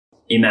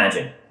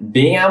Imagine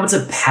being able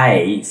to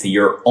pay for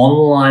your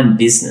online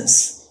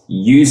business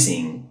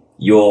using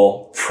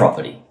your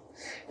property.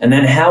 And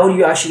then how would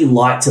you actually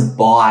like to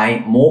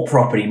buy more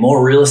property,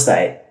 more real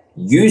estate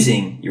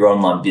using your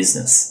online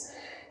business?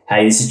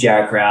 Hey, this is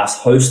Jared Krause,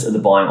 host of the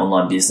Buying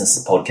Online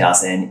Business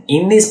podcast. And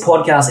in this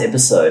podcast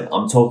episode,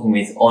 I'm talking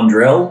with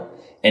Andrel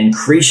and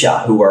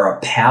Krisha, who are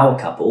a power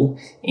couple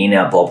in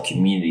our Bob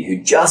community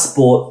who just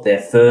bought their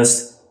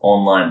first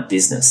online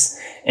business.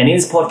 And in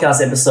this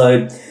podcast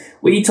episode,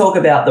 we talk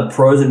about the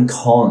pros and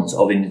cons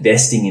of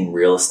investing in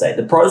real estate,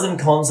 the pros and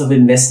cons of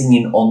investing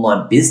in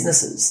online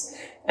businesses.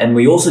 And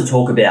we also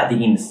talk about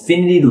the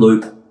infinity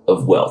loop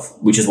of wealth,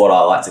 which is what I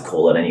like to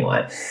call it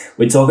anyway.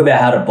 We talk about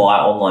how to buy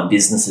online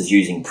businesses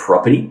using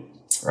property,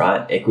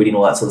 right? Equity and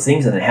all that sort of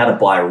things. And then how to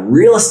buy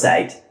real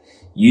estate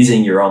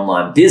using your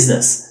online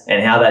business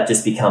and how that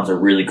just becomes a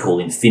really cool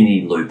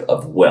infinity loop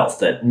of wealth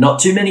that not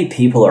too many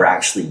people are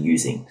actually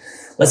using.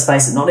 Let's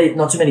face it,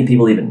 not too many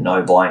people even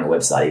know buying a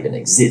website even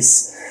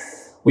exists.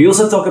 We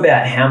also talk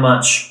about how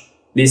much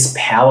this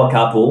power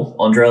couple,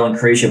 Andrel and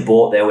Krisha,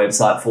 bought their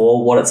website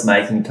for, what it's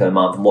making per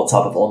month, and what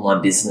type of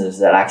online business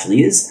that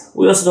actually is.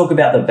 We also talk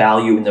about the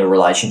value in the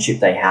relationship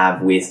they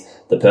have with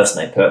the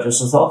person they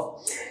purchased it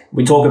off.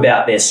 We talk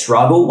about their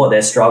struggle, what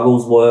their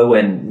struggles were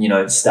when,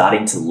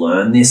 starting to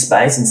learn this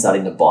space and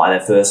starting to buy their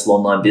first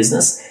online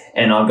business.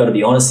 And I've got to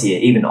be honest here,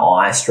 even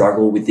I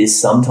struggle with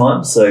this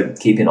sometimes. So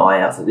keep an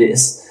eye out for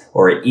this,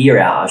 or an ear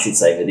out, I should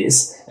say, for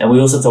this. And we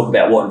also talk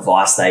about what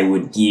advice they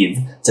would give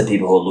to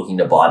people who are looking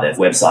to buy their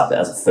website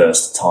as a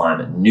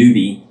first-time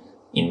newbie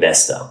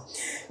investor.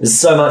 There's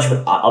so much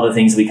other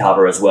things we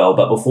cover as well.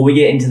 But before we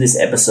get into this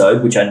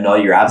episode, which I know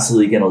you're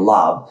absolutely going to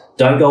love,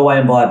 don't go away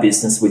and buy a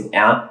business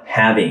without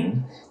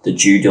having the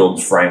due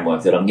diligence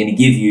framework that I'm going to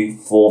give you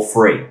for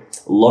free.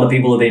 A lot of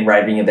people have been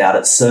raving about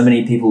it. So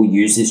many people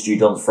use this due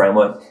diligence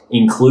framework,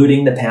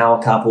 including the power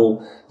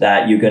couple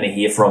that you're going to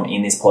hear from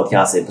in this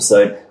podcast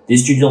episode.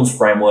 This due diligence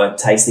framework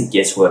takes the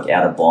guesswork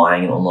out of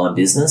buying an online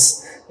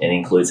business and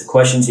includes the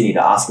questions you need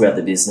to ask about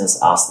the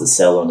business, ask the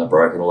seller and the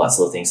broker and all that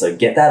sort of thing. So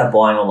get that at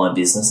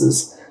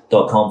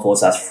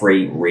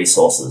buyingonlinebusinesses.com/free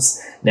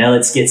resources. Now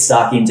let's get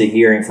stuck into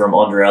hearing from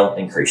Andrel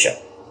and Krisha.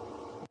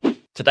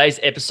 Today's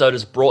episode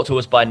is brought to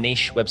us by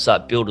Niche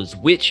Website Builders,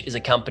 which is a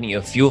company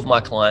a few of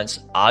my clients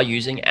are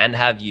using and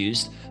have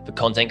used for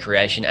content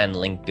creation and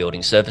link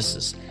building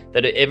services.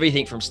 They do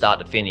everything from start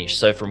to finish.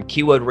 So from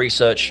keyword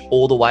research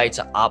all the way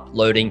to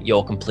uploading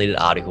your completed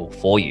article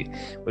for you.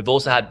 We've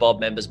also had Bob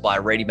members buy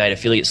ready-made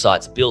affiliate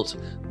sites built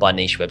by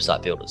Niche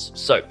Website Builders.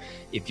 So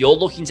if you're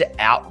looking to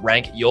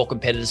outrank your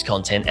competitors'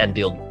 content and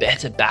build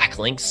better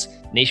backlinks,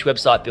 Niche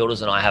Website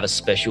Builders and I have a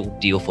special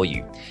deal for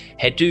you.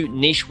 Head to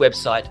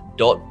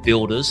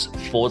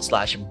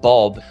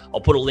nichewebsite.builders/Bob.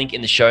 I'll put a link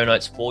in the show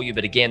notes for you.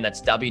 But again,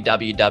 that's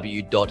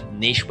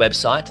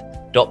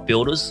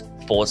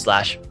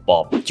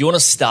www.nichewebsite.builders/Bob. Do you want to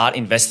start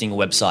investing in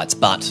websites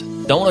but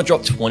don't want to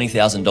drop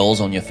 $20,000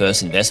 on your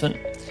first investment?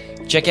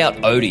 Check out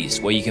Odys,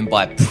 where you can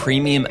buy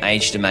premium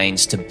age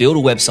domains to build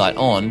a website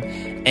on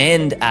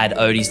and add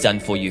Odys done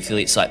for you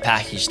affiliate site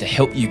package to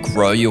help you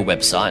grow your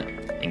website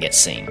and get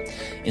seen.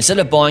 Instead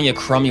of buying a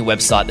crummy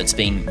website that's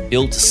been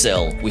built to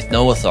sell with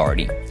no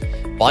authority,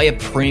 buy a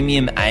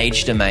premium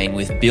age domain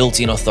with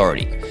built-in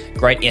authority,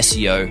 great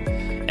SEO,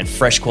 and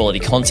fresh quality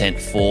content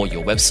for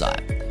your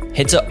website.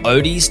 Head to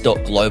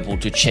odys.global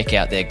to check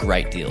out their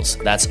great deals.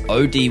 That's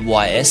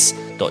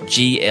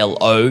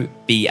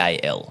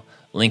odys.global.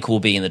 Link will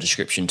be in the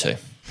description too.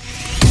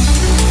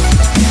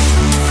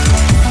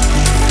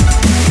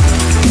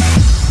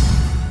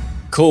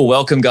 Cool.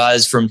 Welcome,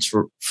 guys, from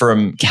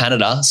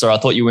Canada. So I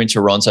thought you were in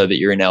Toronto, but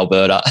you're in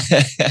Alberta.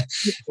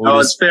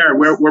 It's fair.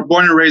 We're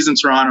born and raised in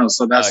Toronto,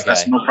 so that's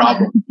no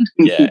problem.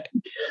 Yeah.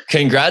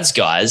 Congrats,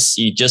 guys.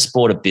 You just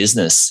bought a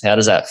business. How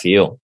does that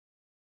feel?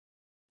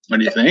 What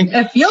do you think?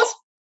 It feels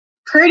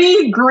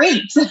pretty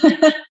great.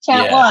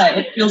 Can't lie.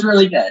 It feels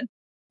really good.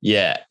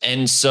 Yeah.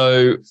 And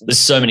so there's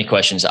so many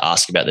questions to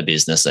ask about the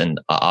business,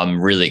 and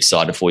I'm really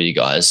excited for you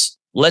guys.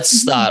 Let's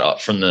start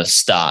off from the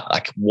start.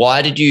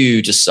 Why did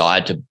you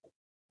decide to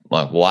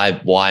why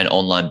an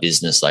online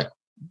business?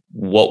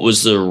 What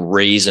was the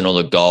reason or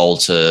the goal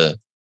to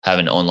have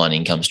an online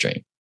income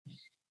stream?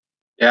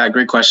 Yeah,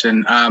 great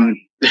question.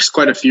 There's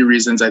quite a few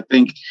reasons. I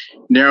think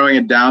narrowing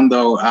it down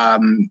though,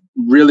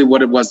 really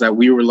what it was that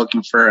we were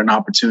looking for an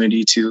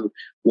opportunity to,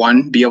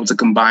 one, be able to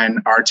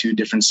combine our two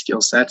different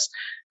skill sets,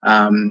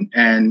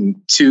 and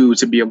two,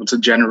 to be able to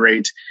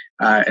generate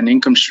an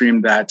income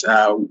stream that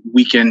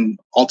we can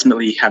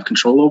ultimately have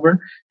control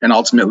over, and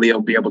ultimately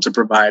it'll be able to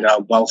provide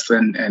wealth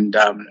and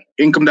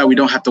income that we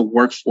don't have to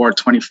work for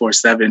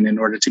 24/7 in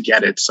order to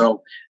get it.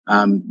 So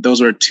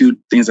those were two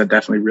things that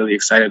definitely really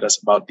excited us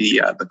about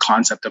the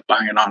concept of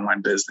buying an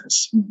online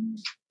business.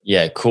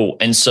 Yeah, cool.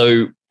 And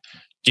so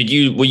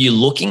were you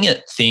looking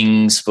at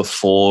things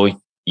before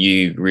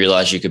you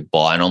realized you could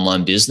buy an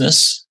online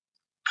business?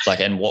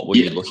 And what were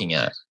you looking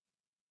at?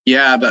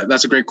 Yeah,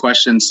 that's a great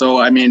question. So,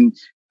 I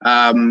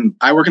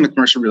work in the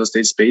commercial real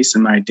estate space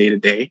in my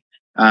day-to-day.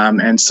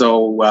 And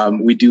so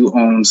we do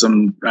own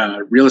some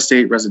real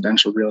estate,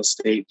 residential real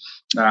estate.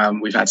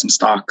 We've had some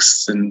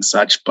stocks and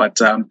such, but,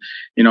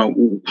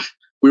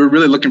 we were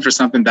really looking for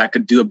something that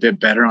could do a bit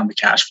better on the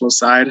cash flow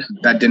side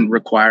that didn't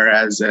require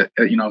as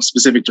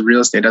specific to real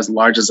estate, as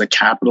large as a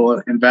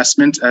capital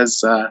investment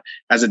as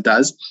it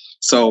does.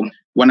 So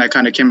when I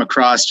kind of came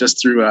across, just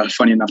through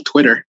funny enough,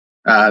 Twitter,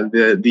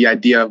 the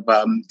idea of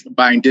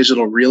buying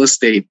digital real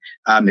estate,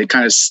 it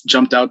kind of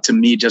jumped out to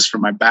me just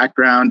from my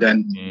background.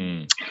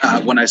 And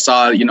when I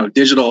saw,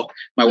 digital,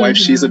 my wife,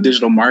 she's a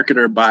digital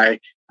marketer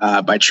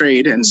by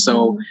trade. And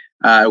so,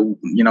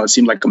 it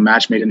seemed like a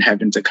match made in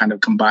heaven to kind of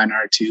combine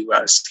our two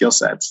skill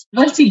sets.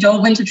 Once he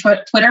dove into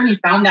Twitter, he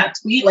found that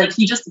tweet, like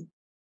he just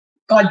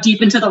got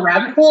deep into the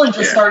rabbit hole and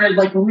just started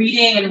like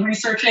reading and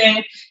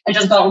researching and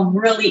just got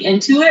really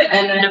into it.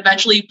 And then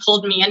eventually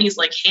pulled me in. He's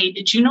like, "Hey,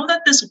 did you know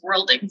that this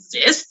world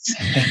exists?"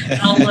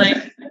 And I was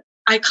like,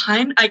 I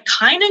kind of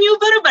knew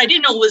about it, but I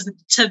didn't know it was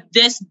to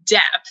this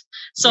depth.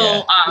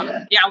 So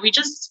we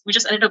just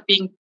ended up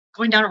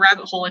going down a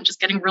rabbit hole and just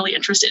getting really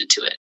interested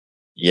into it.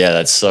 Yeah,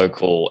 that's so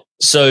cool.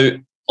 So,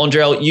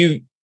 Andrell,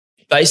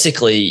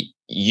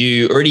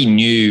 you already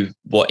knew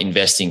what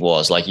investing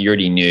was. Like you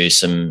already knew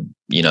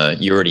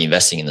you're already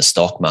investing in the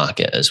stock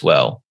market as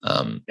well.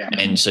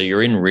 And so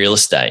you're in real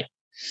estate.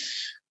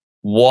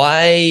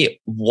 Why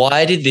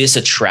did this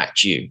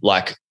attract you?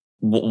 Like,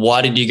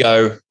 why did you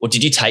go, or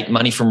did you take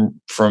money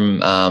from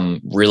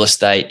real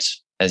estate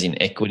as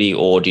in equity,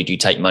 or did you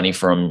take money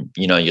from,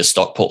 your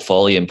stock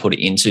portfolio and put it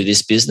into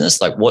this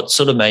business? Like what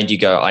sort of made you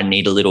go, I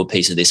need a little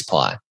piece of this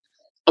pie?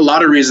 A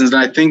lot of reasons.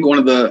 And I think one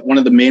of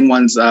the main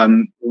ones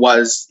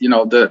was,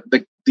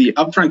 the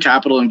upfront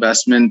capital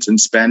investment and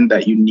spend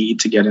that you need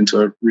to get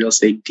into a real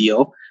estate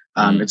deal.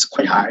 It's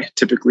quite high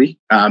typically,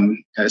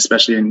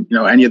 especially in,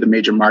 any of the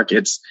major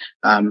markets,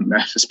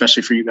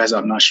 especially for you guys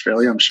out in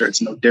Australia. I'm sure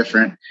it's no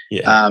different.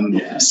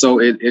 Yeah. So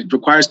it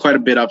requires quite a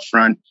bit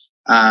upfront.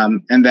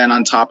 And then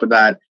on top of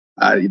that,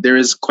 there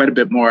is quite a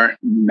bit more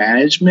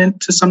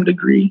management to some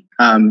degree.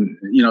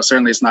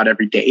 Certainly it's not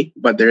every day,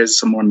 but there is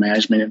some more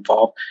management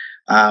involved.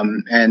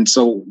 And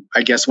so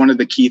I guess one of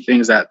the key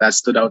things that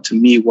stood out to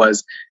me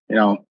was,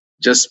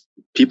 just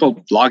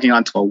people logging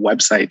onto a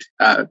website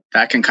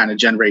that can kind of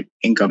generate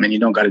income, and you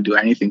don't got to do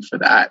anything for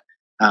that.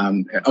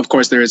 Of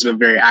course, there is a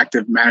very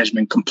active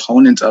management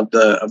component of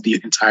the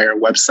entire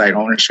website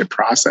ownership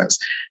process.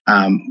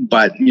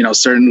 But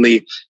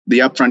certainly the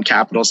upfront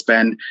capital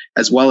spend,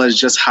 as well as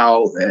just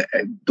how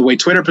the way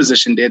Twitter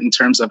positioned it in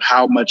terms of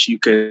how much you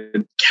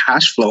could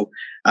cash flow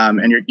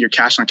and your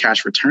cash on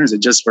cash returns,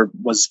 it just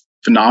was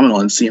phenomenal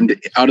and seemed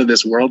out of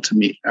this world to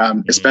me,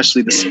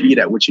 especially the speed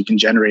at which you can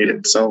generate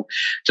it. So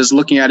just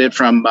looking at it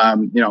from,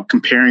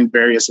 comparing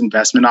various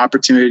investment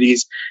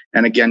opportunities,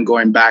 and again,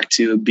 going back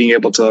to being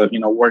able to,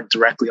 work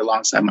directly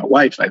alongside my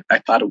wife, I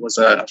thought it was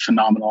a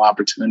phenomenal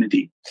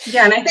opportunity.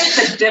 Yeah. And I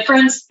think the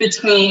difference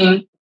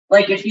between,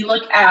 like, if you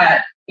look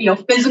at,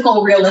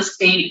 physical real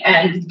estate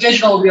and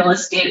digital real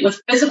estate, with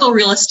physical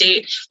real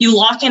estate, you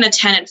lock in a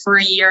tenant for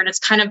a year and it's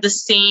kind of the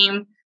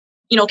same,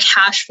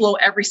 cash flow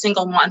every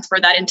single month for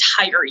that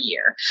entire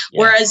year. Yeah.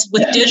 Whereas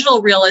with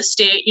digital real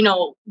estate,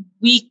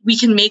 we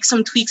can make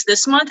some tweaks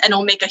this month and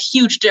it'll make a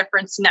huge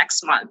difference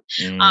next month.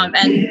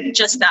 And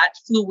just that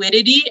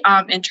fluidity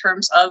in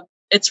terms of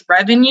its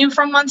revenue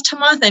from month to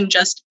month, and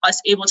just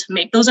us able to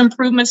make those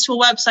improvements to a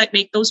website,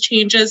 make those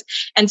changes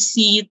and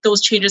see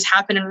those changes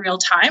happen in real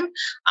time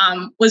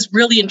was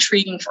really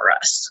intriguing for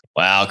us.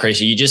 Wow,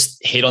 Krisha, you just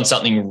hit on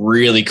something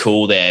really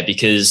cool there,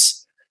 because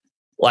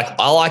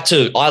I like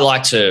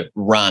to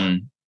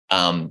run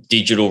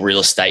digital real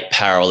estate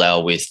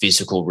parallel with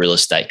physical real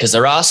estate, because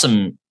there are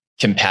some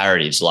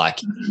comparatives. Like,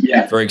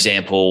 for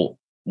example,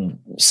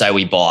 say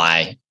we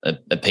buy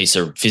a piece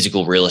of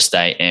physical real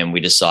estate and we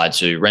decide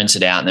to rent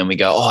it out, and then we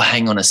go, oh,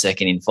 hang on a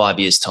second, in 5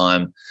 years'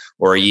 time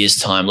or a year's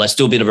time, let's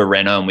do a bit of a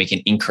reno and we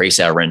can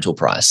increase our rental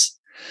price.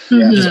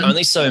 Yeah. There's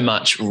only so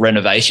much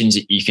renovations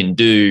that you can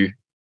do.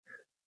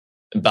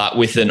 But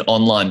with an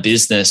online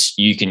business,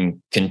 you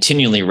can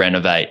continually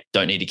renovate,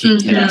 don't need to kick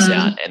tenants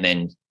out. And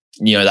then,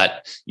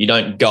 that you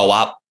don't go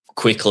up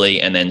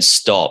quickly and then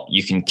stop.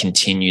 You can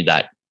continue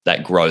that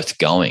growth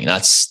going.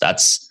 That's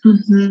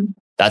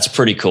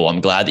pretty cool.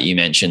 I'm glad that you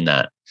mentioned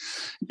that.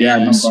 Yeah,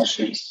 no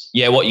questions.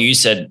 Yeah, what you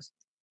said,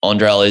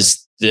 Andrell,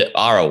 is the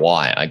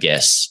ROI, I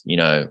guess,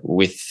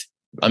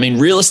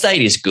 real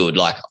estate is good.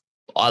 Like,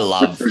 I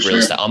love real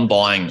estate. I'm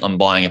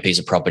buying a piece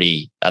of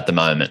property at the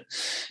moment.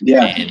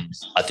 Yeah. And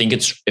I think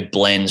it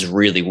blends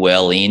really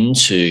well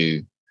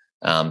into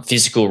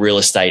physical real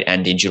estate,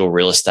 and digital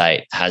real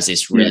estate has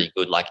this really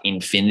good like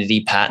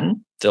infinity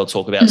pattern that I'll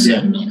talk about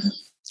soon.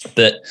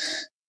 But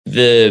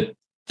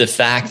the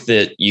fact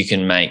that you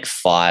can make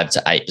 5 to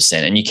 8%,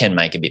 and you can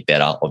make a bit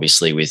better,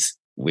 obviously, with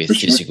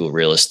physical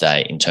real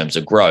estate in terms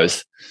of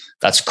growth,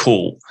 that's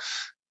cool.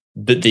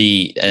 But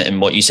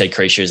and what you said,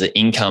 Krisha, is that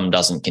income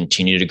doesn't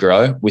continue to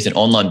grow. With an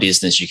online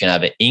business, you can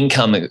have an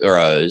income that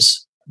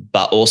grows,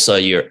 but also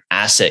your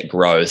asset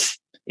growth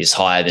is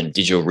higher than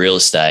digital real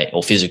estate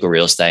or physical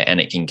real estate, and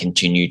it can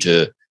continue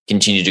to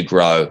continue to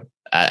grow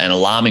at an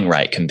alarming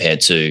rate compared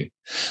to,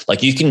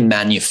 like, you can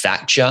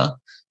manufacture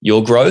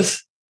your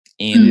growth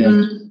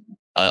in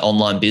an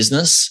online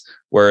business,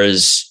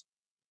 whereas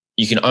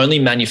you can only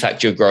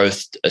manufacture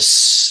growth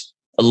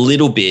a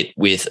little bit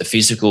with a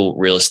physical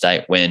real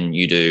estate when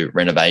you do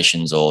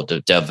renovations or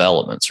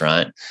developments,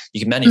 right?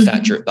 You can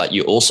manufacture it, but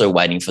you're also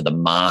waiting for the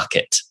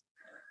market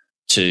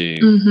to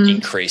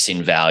increase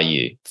in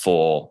value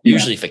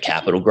usually for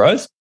capital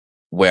growth.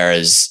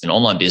 Whereas an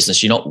online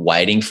business, you're not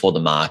waiting for the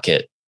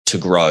market to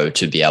grow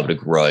to be able to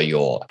grow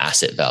your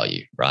asset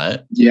value,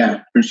 right?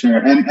 Yeah, for sure.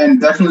 And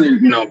definitely,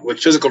 with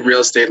physical real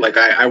estate, like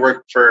I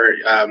work for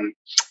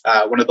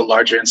one of the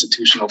larger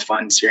institutional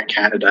funds here in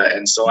Canada.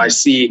 And so I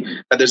see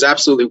that there's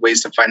absolutely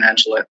ways to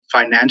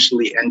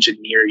financially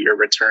engineer your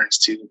returns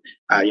to,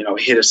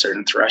 hit a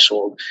certain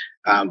threshold.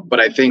 But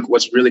I think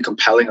what's really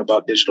compelling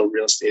about digital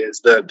real estate is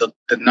the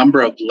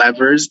number of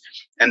levers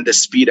and the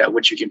speed at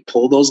which you can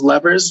pull those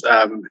levers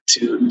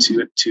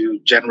to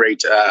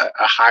generate a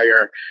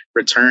higher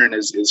return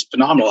is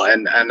phenomenal.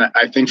 And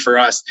I think for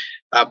us,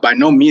 by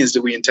no means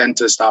do we intend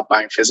to stop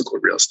buying physical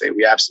real estate.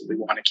 We absolutely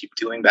want to keep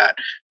doing that.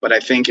 But I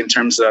think in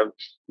terms of,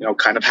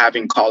 kind of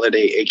having, call it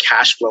a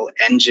cash flow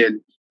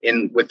engine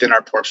within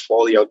our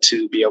portfolio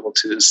to be able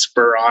to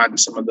spur on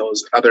some of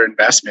those other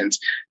investments,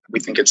 we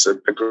think it's a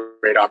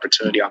great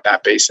opportunity on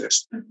that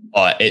basis.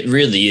 Oh, it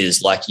really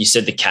is. Like you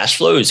said, the cash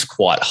flow is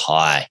quite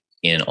high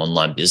in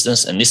online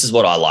business. And this is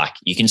what I like.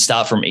 You can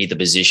start from either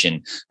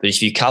position, but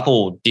if you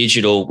couple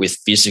digital with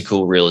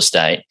physical real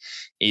estate,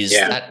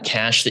 that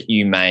cash that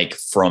you make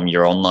from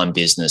your online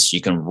business, you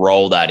can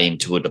roll that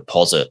into a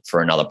deposit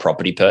for another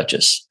property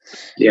purchase.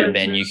 Yeah. And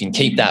then you can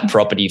keep that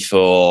property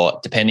for,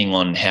 depending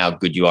on how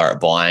good you are at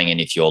buying, and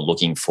if you're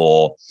looking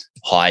for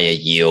higher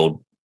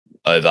yield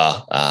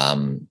over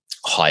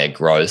higher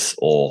growth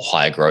or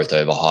higher growth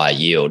over higher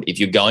yield, if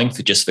you're going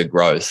for just for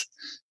growth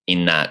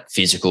in that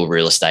physical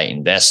real estate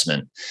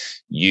investment,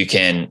 you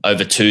can,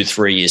 over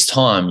 2-3 years'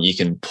 time, you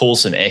can pull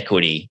some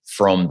equity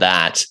from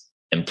that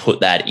and put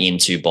that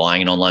into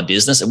buying an online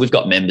business. And we've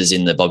got members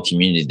in the Bob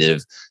community that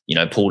have,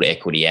 pulled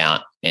equity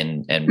out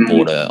and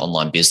bought an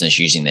online business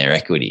using their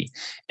equity.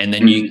 And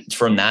then you,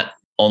 from that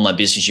online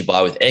business you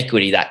buy with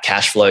equity, that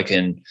cash flow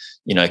can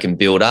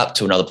build up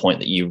to another point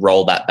that you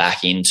roll that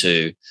back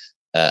into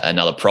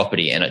another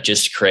property, and it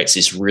just creates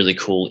this really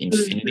cool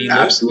infinity loop.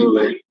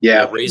 Absolutely.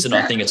 Yeah. The reason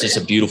I think it's just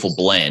a beautiful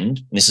blend,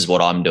 and this is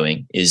what I'm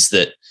doing, is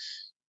that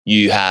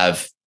you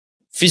have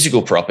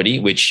physical property,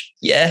 which,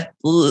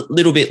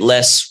 little bit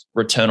less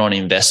return on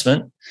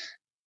investment,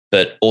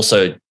 but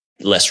also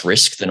less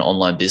risk than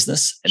online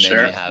business. And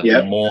then you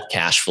have more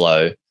cash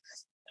flow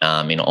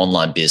in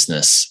online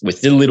business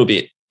with a little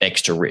bit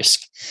extra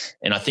risk.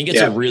 And I think it's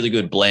a really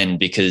good blend,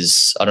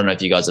 because I don't know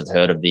if you guys have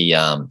heard of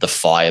the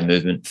FIRE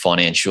movement,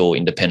 financial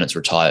independence,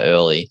 retire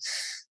early.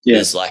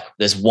 Yeah.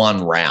 There's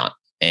one route,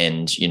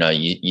 and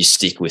you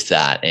stick with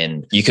that,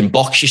 and you can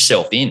box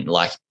yourself in.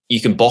 Like, you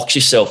can box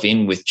yourself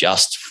in with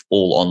just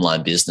all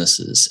online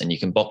businesses, and you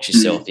can box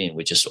yourself in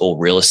with just all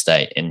real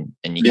estate, and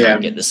you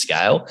can't get the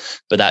scale.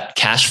 But that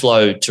cash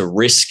flow to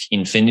risk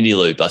infinity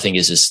loop, I think,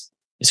 is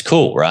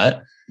cool, right?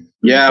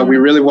 Yeah, we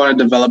really want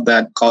to develop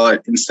that, call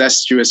it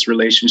incestuous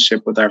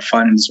relationship with our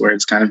funds, where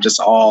it's kind of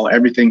just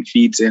everything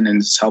feeds in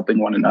and it's helping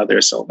one another.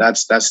 So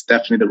that's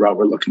definitely the route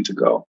we're looking to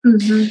go.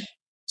 Mm-hmm.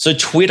 So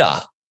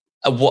Twitter,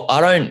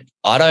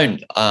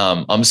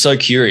 I'm so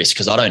curious,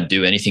 because I don't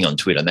do anything on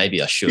Twitter.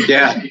 Maybe I should.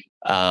 Yeah.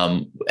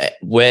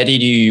 What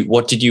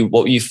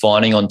were you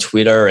finding on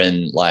Twitter?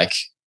 And like,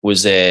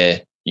 was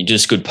there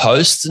just good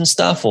posts and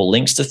stuff, or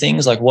links to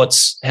things? Like,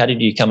 how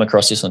did you come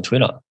across this on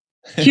Twitter?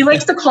 He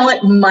likes to call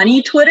it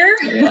money Twitter.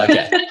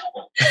 Okay.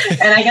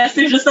 And I guess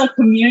there's just a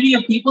community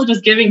of people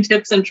just giving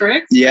tips and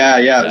tricks.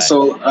 Yeah. Okay.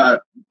 So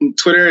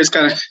Twitter is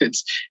kind of,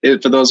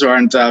 for those who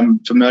aren't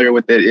familiar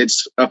with it,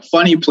 it's a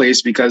funny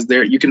place, because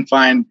you can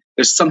find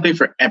there's something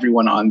for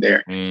everyone on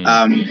there.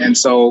 And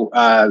so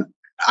I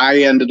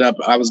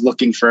was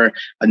looking for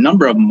a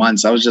number of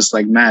months. I was just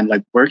like, man,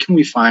 like, where can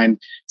we find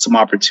some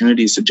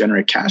opportunities to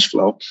generate cash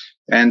flow?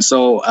 And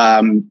so,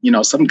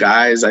 some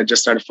guys, I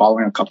just started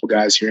following a couple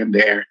guys here and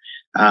there.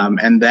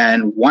 And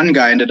then one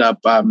guy ended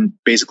up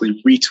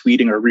basically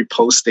retweeting or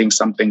reposting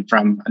something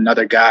from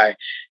another guy.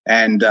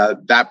 And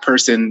that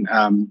person,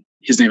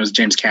 his name was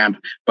James Camp,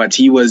 but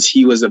he was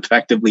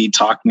effectively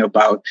talking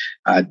about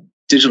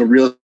digital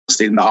real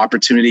estate and the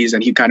opportunities.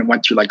 And he kind of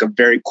went through like a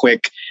very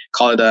quick,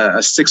 call it a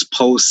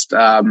 6-post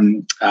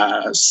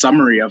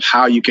summary of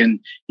how you can,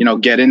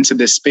 get into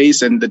this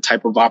space and the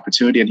type of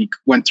opportunity. And he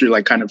went through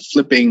like kind of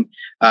flipping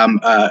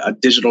a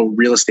digital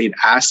real estate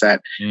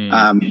asset.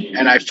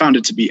 And I found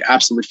it to be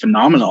absolutely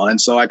phenomenal.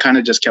 And so I kind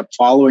of just kept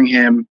following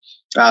him,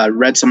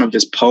 read some of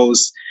his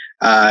posts,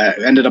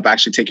 ended up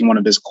actually taking one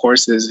of his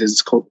courses,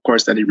 his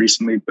course that he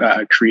recently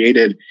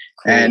created.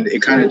 Cool. And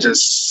it kind of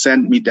just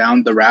sent me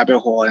down the rabbit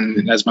hole.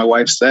 And as my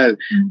wife said,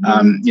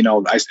 I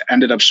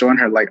ended up showing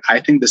her, like, I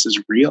think this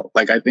is real.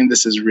 Like, I think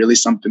this is really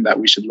something that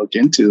we should look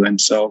into.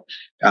 And so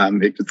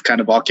it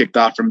kind of all kicked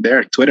off from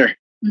there, Twitter.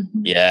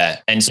 Yeah.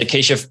 And so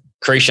Keisha,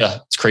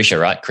 Krisha. It's Krisha,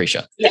 right?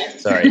 Krisha. Yeah.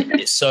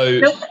 Sorry. So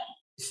Nope.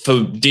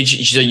 so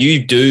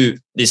you do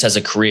this as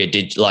a career?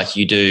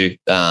 You do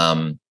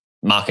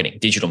marketing,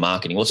 digital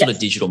marketing? What sort of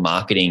digital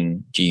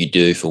marketing do you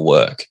do for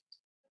work?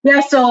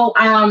 Yeah, so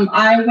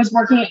I was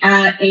working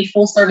at a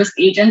full service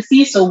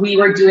agency. So we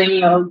were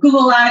doing,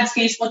 Google ads,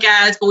 Facebook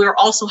ads, but we were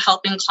also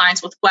helping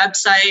clients with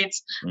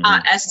websites,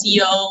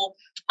 SEO,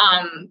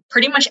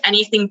 pretty much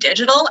anything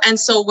digital. And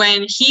so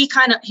when he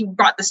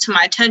brought this to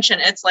my attention,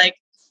 it's like,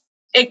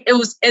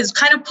 it's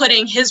kind of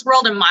putting his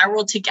world and my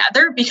world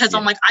together, because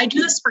I'm like, I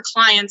do this for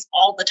clients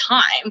all the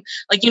time.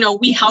 Like,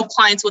 we help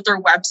clients with their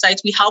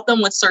websites. We help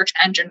them with search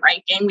engine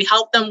ranking. We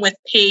help them with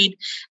paid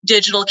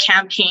digital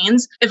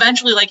campaigns.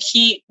 Eventually,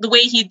 the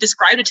way he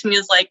described it to me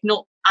is like,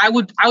 no, I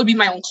would be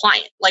my own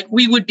client. Like,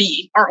 we would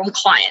be our own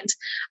client.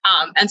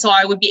 And so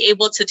I would be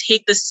able to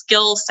take the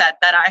skill set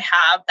that I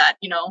have that,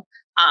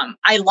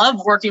 I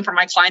love working for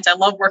my clients. I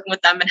love working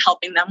with them and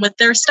helping them with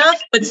their stuff,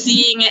 but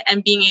seeing it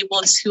and being able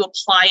to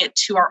apply it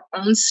to our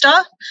own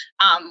stuff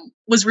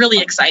is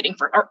really exciting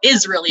for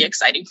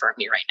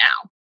me right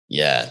now.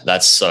 Yeah,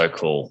 that's so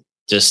cool.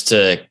 Most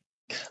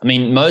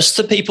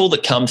of the people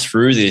that come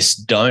through this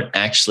don't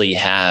actually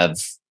have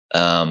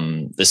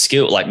the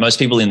skill. Like, most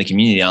people in the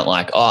community aren't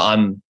like,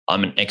 oh,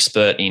 I'm an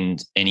expert in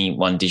any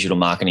one digital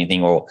marketing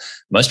thing, or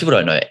most people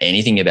don't know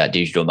anything about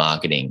digital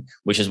marketing,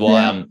 which is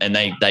why and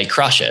they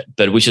crush it.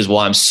 But which is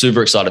why I'm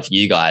super excited for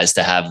you guys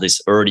to have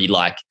this already,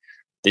 like,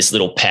 this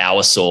little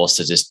power source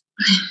to just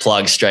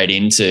plug straight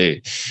into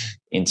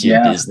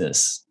your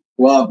business.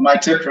 Well, my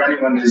tip for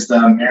anyone is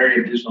marry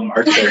a digital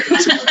marketer.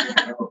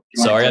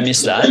 Sorry, I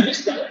missed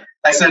that.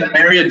 I said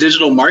marry a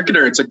digital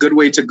marketer. It's a good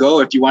way to go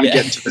if you want to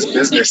get into this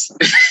business.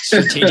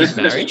 Strategic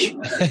marriage.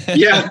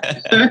 Yeah.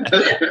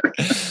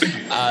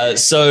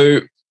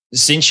 So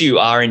since you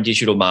are in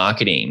digital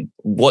marketing,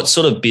 what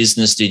sort of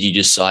business did you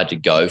decide to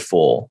go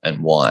for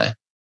and why?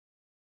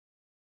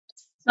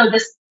 So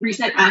this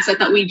recent asset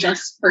that we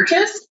just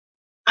purchased.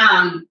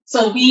 The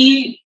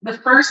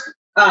first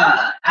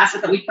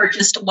asset that we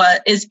purchased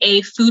is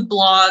a food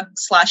blog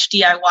 /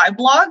 DIY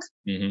blog.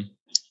 Mm-hmm.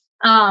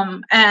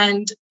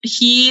 And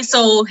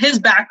his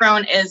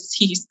background is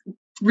he's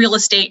real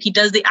estate. He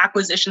does the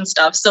acquisition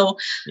stuff. So,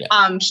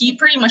 he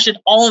pretty much did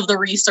all of the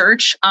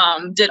research,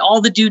 did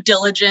all the due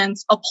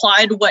diligence,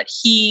 applied what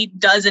he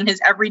does in his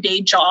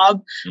everyday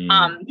job,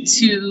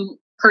 to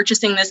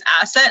purchasing this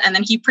asset. And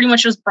then he pretty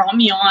much just brought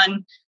me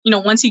on,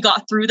 once he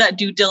got through that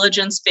due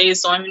diligence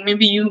phase. So,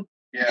 maybe you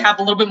have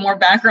a little bit more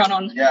background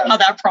on how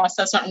that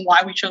process went and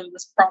why we chose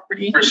this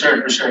property. For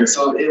sure.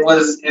 So definitely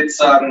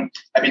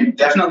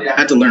I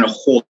had to learn a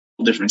whole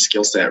different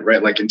skill set,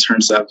 right? Like, in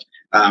terms of,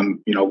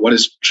 what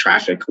is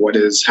traffic?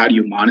 How do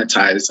you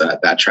monetize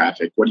that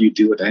traffic? What do you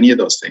do with any of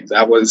those things?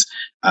 That was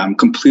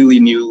completely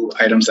new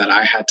items that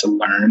I had to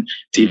learn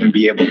to even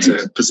be able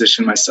to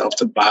position myself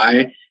to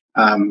buy.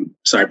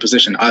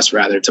 Position us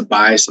rather to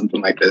buy something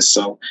like this.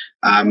 So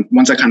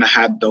once I kind of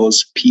had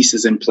those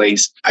pieces in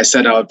place, I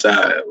set out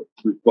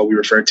what we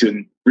refer to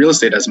in real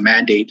estate as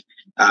mandate.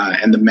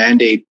 And the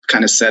mandate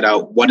kind of set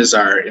out what is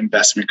our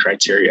investment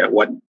criteria,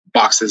 what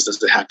boxes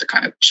does it have to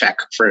kind of check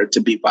for it to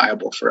be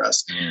viable for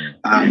us.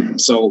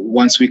 So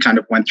once we kind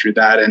of went through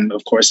that, and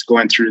of course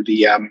going through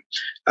the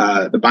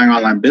buying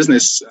online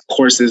business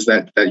courses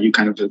that you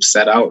kind of have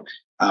set out,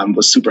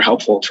 was super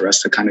helpful for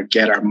us to kind of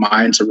get our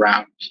minds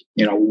around,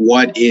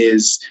 what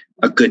is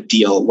a good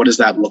deal? What does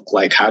that look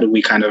like? How do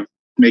we kind of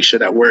make sure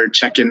that we're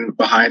checking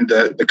behind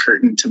the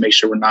curtain to make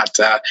sure we're not,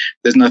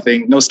 there's no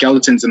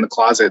skeletons in the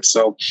closet.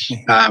 So,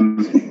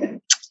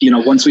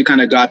 once I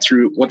kind of got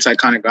through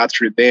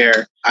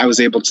there, I was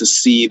able to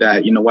see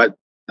that,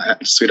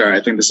 sweetheart,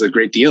 I think this is a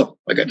great deal.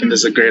 Like, I think this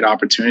is a great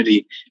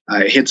opportunity.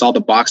 It hits all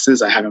the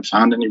boxes. I haven't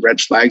found any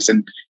red flags.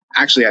 And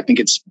actually, I think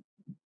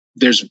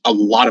there's a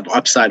lot of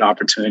upside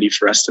opportunity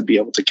for us to be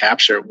able to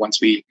capture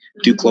once we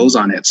do close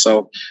on it.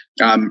 So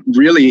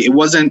really,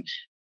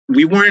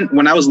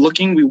 when I was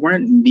looking, we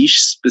weren't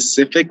niche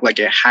specific, like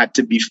it had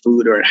to be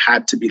food or it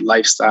had to be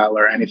lifestyle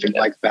or anything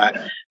like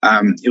that.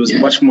 It was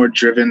much more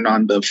driven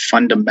on the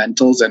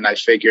fundamentals. And I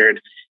figured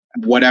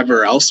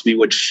whatever else we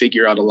would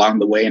figure out along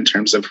the way in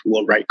terms of who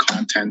will write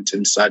content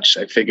and such,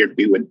 I figured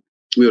we would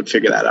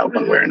figure that out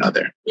one way or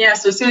another. Yeah.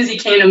 So as soon as he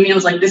came to me, I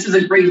was like, this is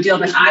a great deal.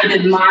 Then I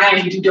did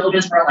my due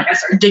diligence where I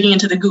started digging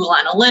into the Google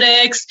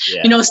Analytics,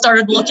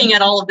 started looking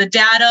at all of the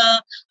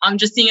data,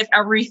 just seeing if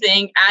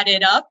everything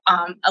added up,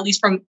 at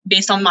least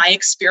based on my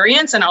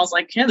experience. And I was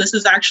like, this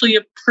is actually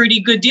a pretty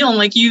good deal. I'm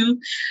like, and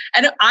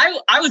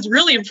I was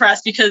really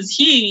impressed because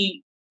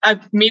he,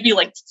 maybe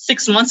like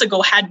 6 months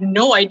ago, had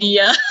no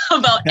idea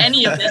about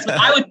any of this.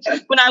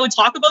 When I would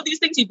talk about these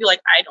things, he'd be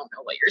like, I don't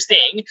know what you're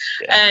saying.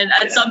 And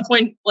at some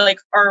point, like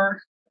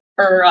our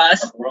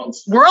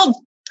world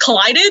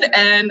collided.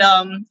 And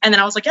then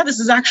I was like, this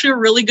is actually a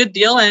really good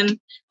deal. And I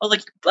was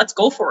like, let's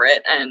go for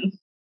it. And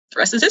the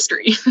rest is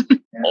history.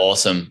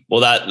 Awesome.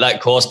 Well,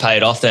 that course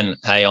paid off then.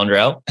 Hey,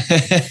 Andrell.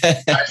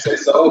 I say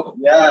so.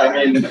 Yeah.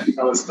 I mean,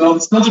 still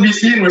to be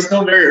seen. We're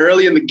still very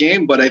early in the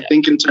game, but I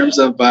think in terms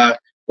of,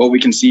 what we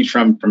can see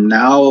from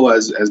now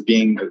as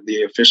being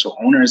the official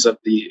owners of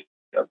the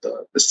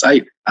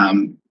site,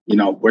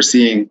 we're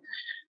seeing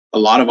a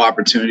lot of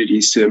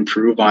opportunities to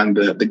improve on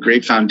the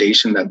great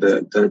foundation that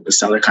the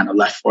seller kind of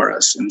left for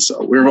us. And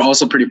so we were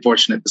also pretty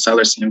fortunate. The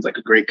seller seems like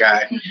a great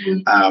guy.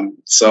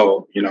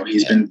 So,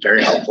 he's been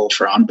very helpful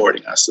for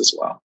onboarding us as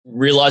well.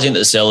 Realizing that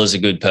the seller is a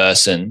good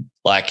person,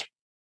 like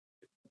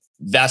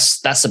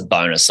that's a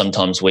bonus.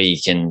 Sometimes we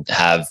can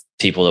have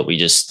people that we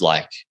just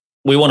like,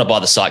 we want to buy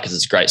the site because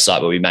it's a great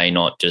site, but we may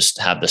not just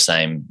have the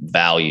same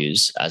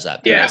values as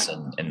that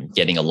person and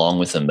getting along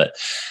with them. But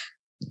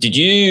did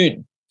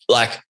you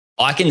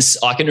I can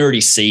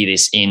already see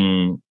this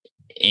in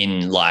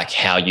like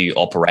how you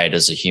operate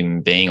as a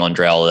human being,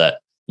 Andrell,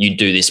 that you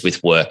do this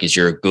with work, is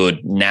you're a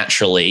good,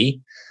 naturally,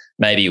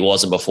 maybe it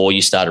wasn't before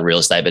you started real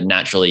estate, but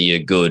naturally you're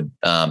a good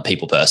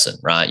people person,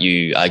 right?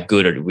 You are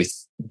good with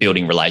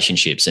building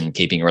relationships and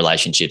keeping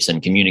relationships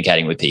and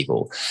communicating with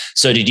people.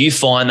 So did you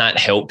find that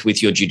helped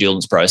with your due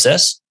diligence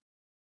process?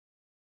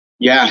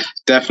 Yeah,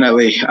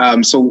 definitely.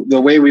 So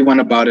the way we went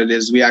about it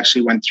is we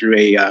actually went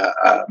through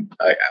a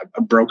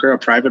broker, a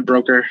private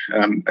broker,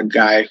 a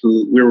guy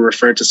who we were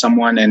referred to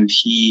someone, and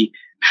he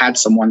had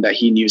someone that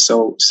he knew.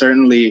 So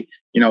certainly,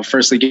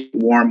 firstly get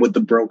warm with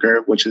the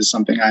broker, which is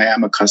something I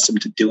am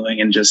accustomed to doing,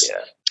 and just,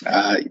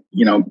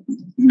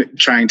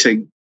 trying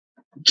to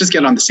just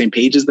get on the same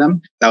page as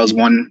them. That was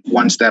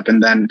one step.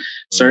 And then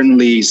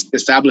certainly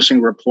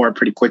establishing rapport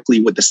pretty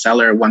quickly with the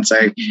seller once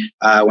it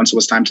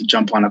was time to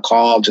jump on a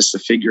call, just to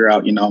figure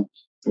out,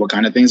 what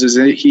kind of things is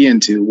he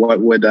into?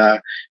 What would,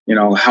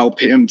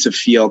 help him to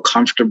feel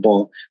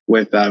comfortable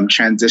with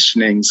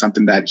transitioning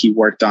something that he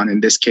worked on,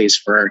 in this case,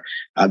 for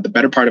the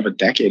better part of a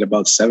decade,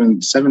 about 7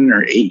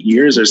 or 8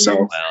 years or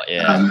so. Wow,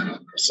 yeah.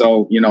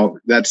 So,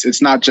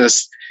 it's not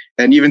just,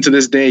 and even to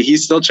this day,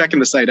 he's still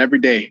checking the site every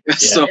day. Yeah.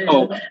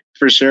 So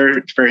for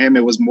sure, for him,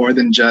 it was more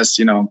than just,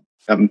 a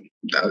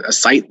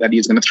site that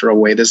he's going to throw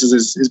away. This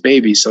is his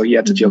baby. So he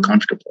had to feel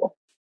comfortable.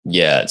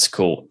 Yeah, it's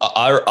cool.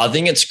 I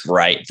think it's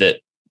great that,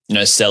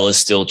 sellers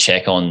still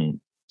check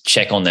on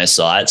their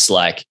sites.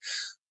 Like,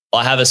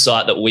 I have a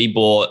site that we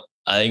bought,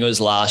 I think it was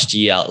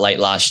late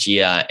last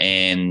year,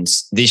 and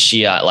this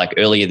year, like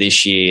earlier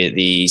this year,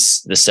 the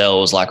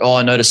seller was like, "Oh,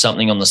 I noticed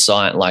something on the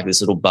site, like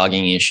this little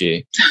bugging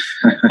issue."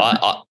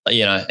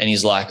 And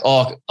he's like,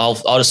 "Oh,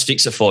 I'll just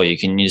fix it for you.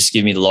 Can you just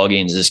give me the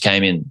logins?" Just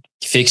came in,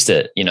 fixed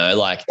it.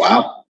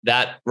 Wow.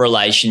 That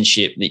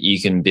relationship that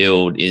you can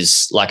build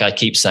is, like I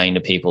keep saying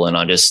to people, and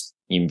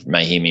you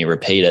may hear me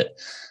repeat it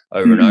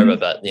over and over,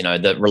 but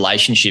the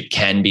relationship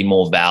can be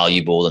more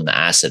valuable than the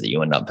asset that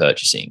you end up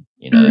purchasing,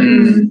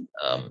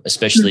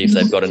 especially if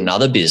they've got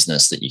another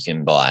business that you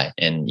can buy.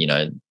 And,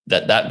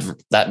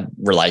 that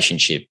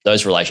relationship,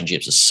 those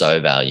relationships are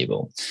so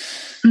valuable.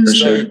 For So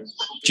sure. do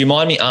you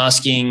mind me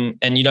asking,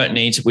 and we don't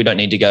need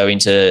to go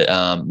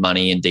into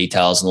money and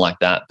details and like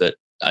that, but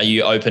are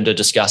you open to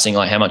discussing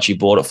like how much you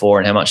bought it for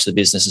and how much the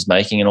business is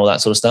making and all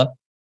that sort of stuff?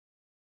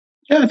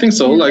 Yeah, I think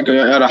so. Like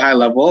at a high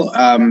level.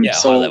 High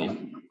level.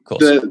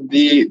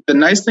 The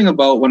nice thing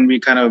about when we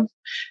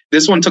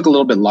this one took a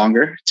little bit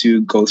longer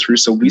to go through.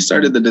 So we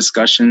started the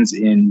discussions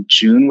in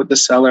June with the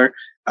seller,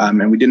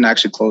 and we didn't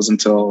actually close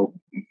until,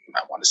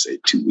 I want to say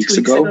 2 weeks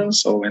ago.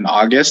 So in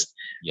August.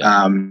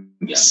 Yeah.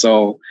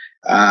 So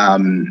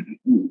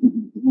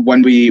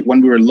when we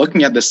were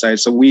looking at the site,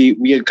 so we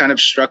had kind of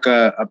struck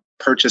a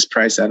purchase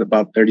price at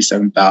about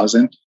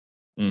 $37,000.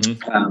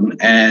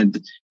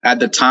 And at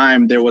the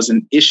time, there was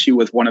an issue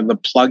with one of the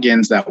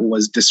plugins that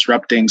was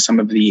disrupting some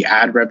of the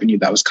ad revenue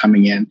that was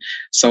coming in.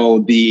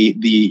 So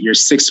your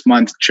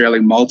 6-month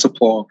trailing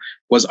multiple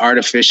was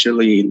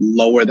artificially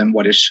lower than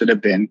what it should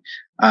have been.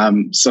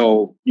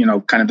 So,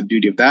 kind of the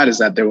beauty of that is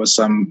that there was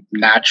some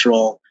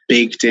natural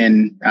baked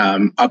in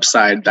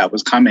upside that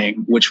was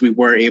coming, which we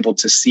were able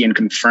to see and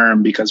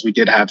confirm because we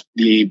did have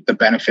the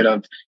benefit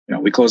of,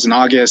 we closed in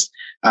August.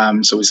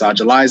 So we saw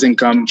July's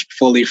income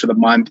fully for the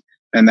month.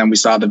 And then we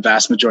saw the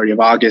vast majority of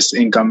August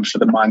income for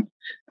the month.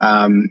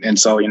 And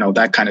so,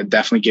 that kind of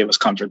definitely gave us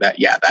comfort that,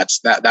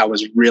 that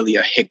was really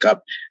a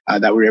hiccup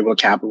that we were able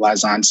to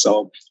capitalize on.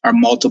 So our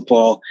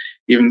multiple,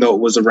 even though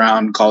it was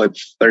around, call it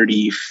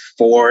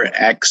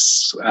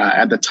 34x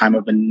at the time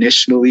of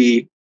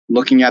initially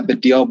looking at the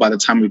deal, by the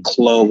time we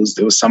closed,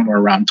 it was somewhere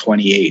around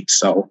 28.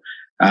 So,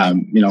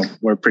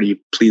 we're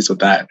pretty pleased with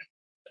that.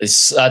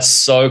 That's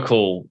so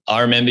cool. I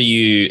remember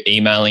you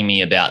emailing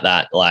me about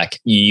that. Like,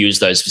 you use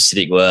those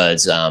specific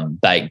words,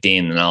 baked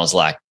in. And I was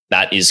like,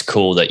 that is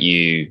cool that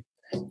you've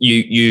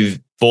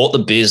bought the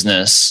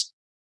business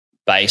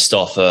based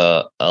off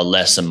a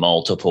lesser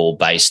multiple,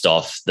 based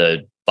off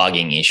the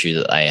bugging issue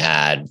that they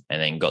had,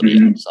 and then got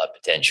the upside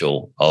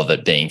potential of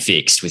it being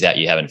fixed without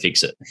you having to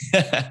fix it.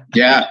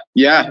 Yeah.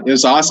 It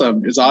was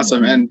awesome. It's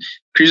awesome. And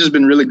Creature's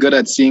been really good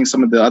at seeing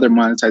some of the other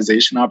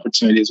monetization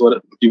opportunities. What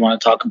do you want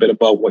to talk a bit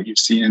about what you've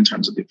seen in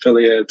terms of the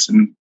affiliates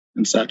and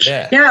such?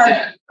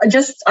 Yeah.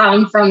 Just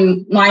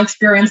from my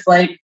experience,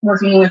 like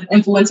working with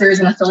influencers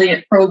and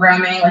affiliate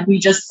programming, like we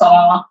just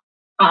saw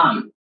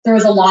there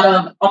was a lot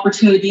of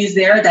opportunities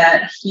there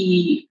that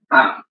the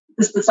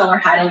seller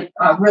hadn't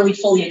really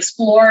fully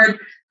explored.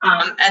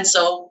 And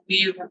so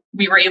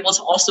we were able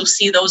to also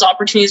see those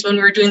opportunities when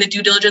we were doing the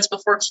due diligence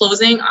before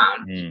closing.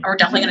 And we're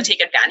definitely going to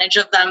take advantage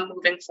of them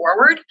moving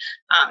forward.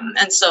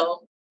 And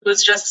so it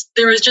was just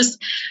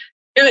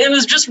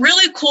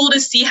really cool to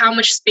see how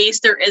much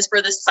space there is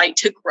for the site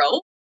to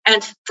grow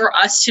and for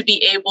us to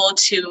be able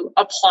to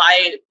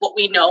apply what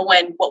we know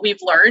and what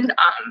we've learned.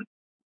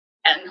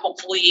 And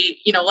hopefully,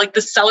 like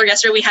the seller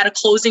yesterday, we had a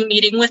closing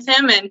meeting with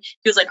him and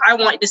he was like, I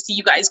want to see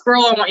you guys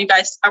grow. I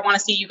want to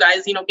see you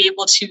guys, be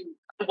able to,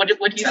 what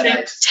did you say?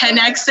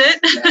 10X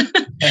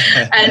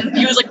it. And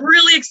he was like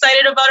really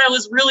excited about it. It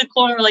was really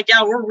cool. And we're like,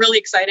 yeah, we're really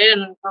excited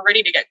and we're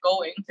ready to get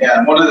going. Yeah.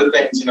 And one of the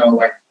things,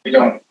 like we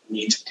don't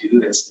need to do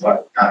this,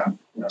 but,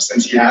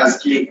 since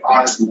he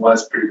honestly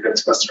was pretty good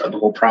to us throughout the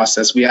whole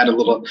process. We had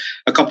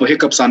a couple of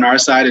hiccups on our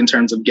side in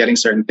terms of getting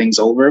certain things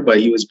over, but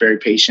he was very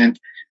patient.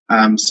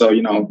 So,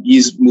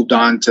 he's moved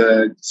on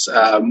to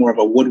more of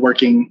a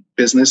woodworking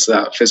business,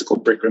 physical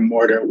brick and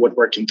mortar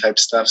woodworking type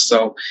stuff.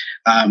 So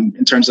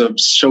in terms of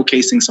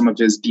showcasing some of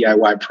his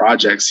DIY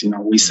projects,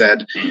 we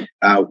said,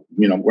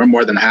 we're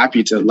more than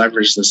happy to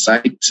leverage the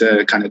site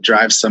to kind of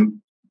drive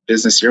some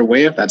business your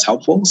way if that's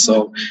helpful.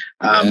 So,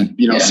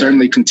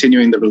 certainly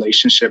continuing the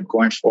relationship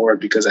going forward,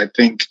 because I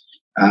think,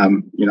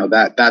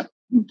 that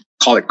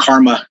call it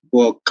karma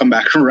will come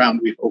back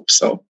around, we hope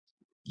so.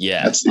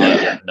 Yeah,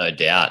 no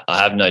doubt. I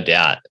have no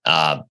doubt.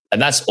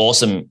 And that's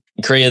awesome.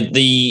 Kriya,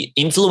 the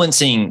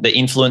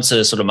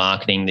influencer sort of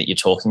marketing that you're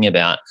talking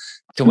about,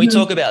 can we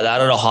talk about that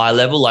at a high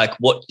level? Like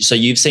so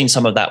you've seen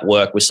some of that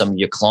work with some of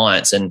your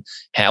clients, and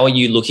how are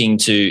you looking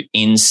to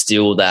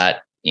instill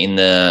that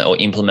or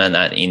implement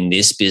that in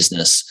this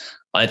business?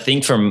 I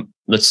think from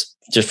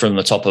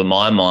the top of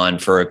my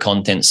mind for a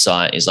content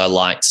site is I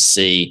like to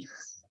see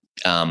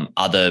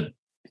other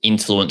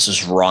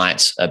influencers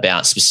write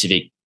about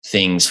specific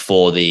things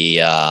for the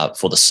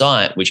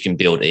site, which can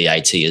build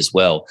EAT as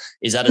well.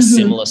 Is that a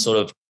similar sort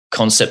of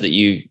concept that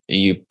you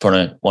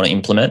want to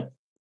implement?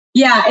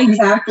 Yeah,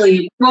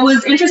 exactly. What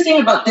was interesting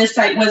about this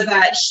site was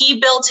that he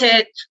built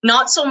it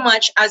not so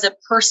much as a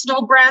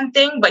personal brand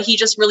thing, but he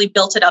just really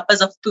built it up as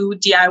a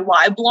food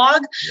DIY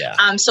blog.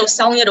 Yeah. So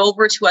selling it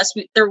over to us,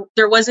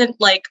 there wasn't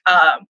like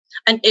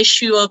an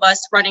issue of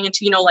us running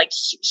into, like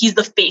he's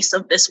the face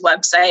of this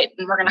website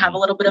and we're going to have a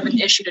little bit of an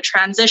issue to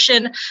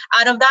transition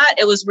out of that.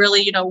 It was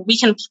really, we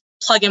can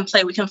plug and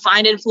play. We can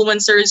find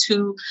influencers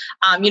who,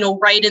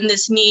 write in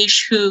this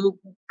niche, who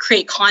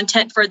create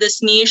content for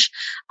this niche,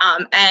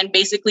 and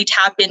basically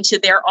tap into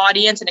their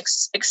audience and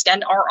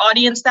extend our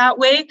audience that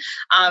way.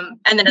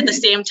 And then at the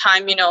same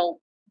time,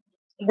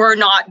 we're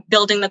not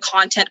building the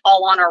content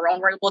all on our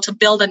own. We're able to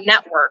build a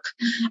network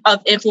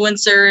of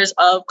influencers,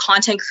 of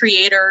content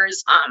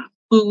creators,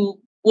 who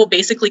will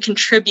basically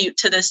contribute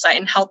to this site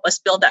and help us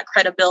build that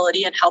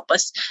credibility and help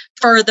us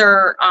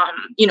further,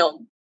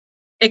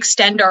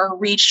 extend our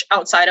reach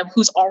outside of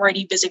who's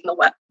already visiting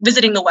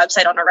the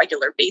website on a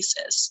regular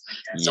basis.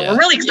 So we're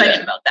really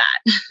excited about that.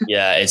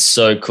 Yeah, it's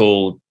so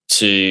cool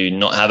to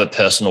not have a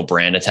personal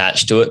brand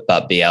attached to it,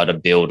 but be able to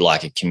build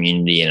like a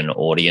community and an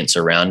audience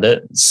around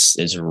it.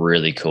 It's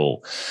really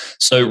cool.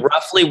 So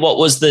roughly what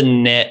was the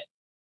net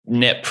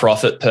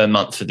profit per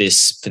month for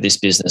this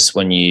business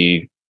when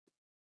you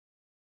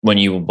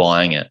were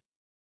buying it?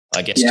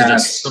 I guess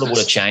because it sort of would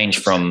have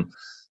changed from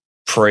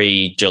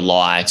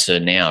pre-July to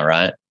now,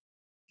 right?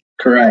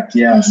 Correct.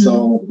 Yeah.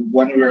 So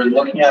when we were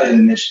looking at it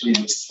initially,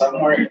 it was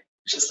somewhere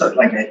just on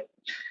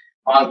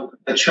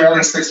the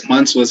trailing 6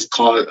 months was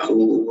called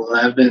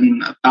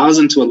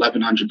 $1,000 to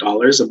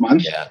 $1,100 a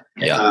month.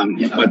 Yeah.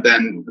 But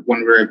then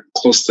when we're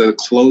close to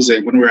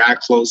closing,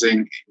 at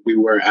closing, we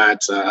were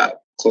at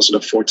closer to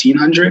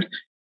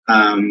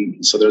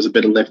 $1,400. So there was a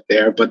bit of lift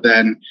there. But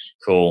then,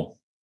 cool.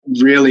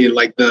 Really,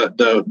 like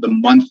the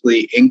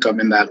monthly income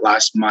in that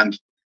last month,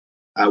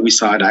 we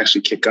saw it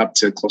actually kick up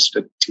to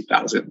closer to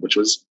 2,000, which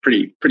was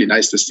pretty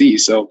nice to see.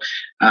 So,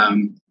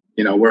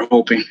 we're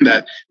hoping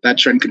that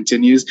trend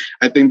continues.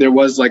 I think there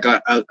was like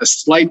a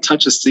slight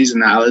touch of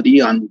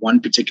seasonality on one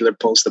particular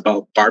post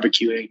about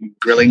barbecuing and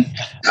grilling.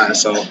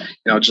 So,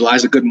 July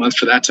is a good month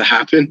for that to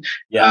happen.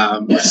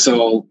 Yeah.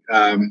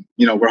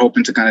 We're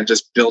hoping to kind of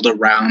just build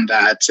around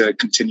that to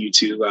continue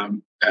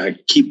to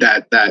keep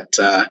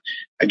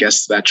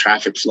that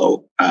traffic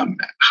flow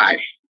high.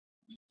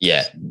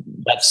 Yeah,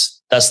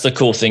 that's the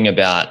cool thing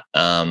about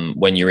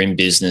when you're in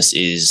business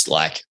is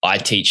like I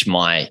teach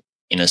my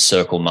Inner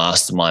Circle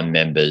Mastermind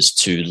members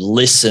to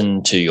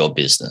listen to your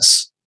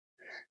business.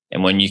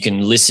 And when you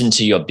can listen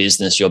to your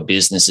business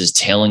is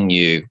telling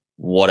you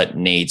what it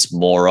needs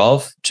more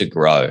of to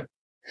grow.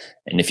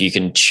 And if you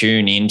can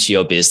tune into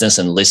your business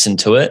and listen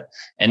to it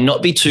and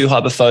not be too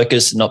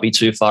hyper-focused, not be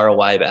too far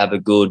away, but have a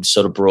good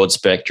sort of broad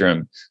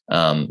spectrum,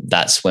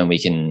 that's when we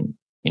can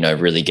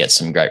really get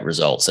some great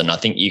results. And I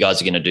think you guys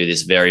are going to do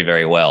this very,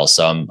 very well.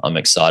 So I'm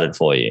excited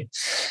for you.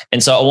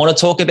 And so I want to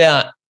talk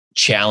about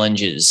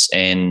challenges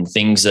and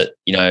things that,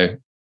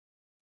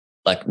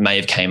 like may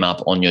have came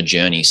up on your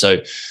journey.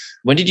 So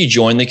when did you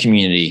join the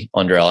community,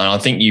 Andrell? And I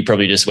think you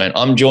probably just went,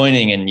 I'm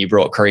joining, and you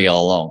brought Kriya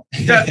along.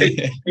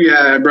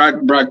 Yeah, I brought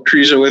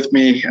Kriya with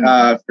me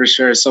for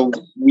sure. So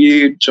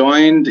we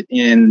joined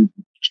in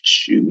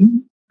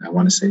June, I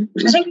want to say.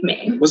 I think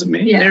May. Was it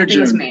May? Yeah, May or I think it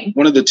was June? May.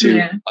 One of the two.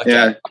 Yeah. Okay.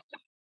 Yeah.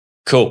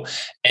 Cool.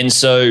 And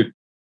so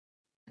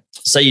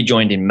say you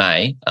joined in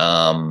May.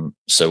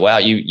 So wow,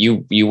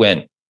 you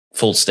went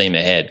full steam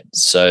ahead.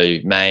 So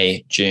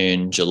May,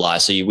 June, July.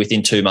 So you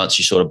within 2 months,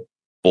 you sort of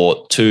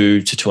bought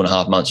 2 to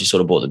 2.5 months, you sort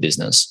of bought the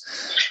business.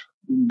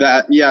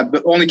 But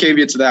only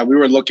caveat to that, we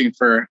were looking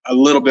for a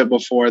little bit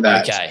before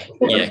that. Okay.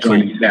 Yeah.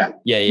 Cool.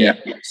 Yeah.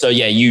 So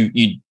yeah,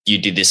 you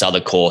did this other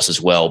course as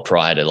well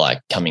prior to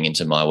like coming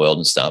into my world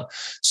and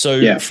stuff.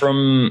 So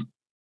from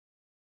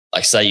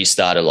like, say you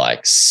started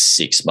like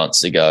 6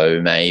 months ago,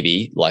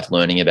 maybe like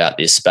learning about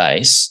this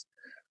space,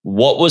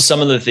 what was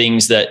some of the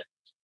things that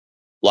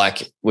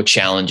like were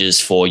challenges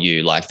for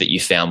you, like that you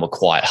found were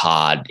quite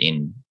hard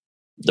in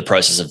the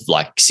process of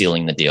like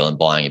sealing the deal and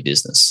buying a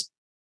business?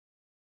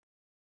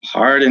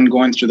 Hard in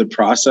going through the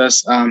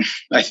process.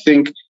 I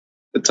think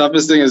the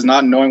toughest thing is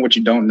not knowing what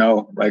you don't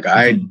know. Like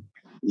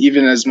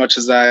even as much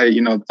as I,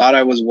 thought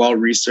I was well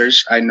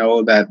researched, I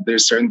know that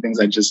there's certain things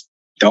I just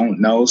don't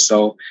know.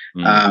 So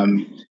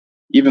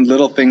even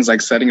little things like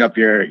setting up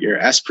your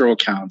escrow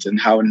account and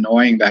how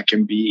annoying that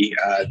can be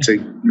to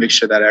make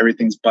sure that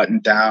everything's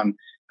buttoned down.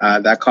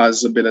 That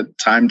causes a bit of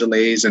time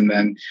delays. And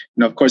then,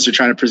 of course, you're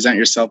trying to present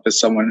yourself as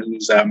someone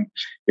who's,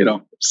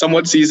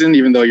 somewhat seasoned,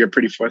 even though you're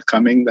pretty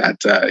forthcoming that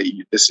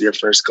this is your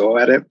first go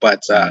at it.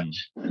 But,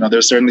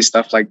 there's certainly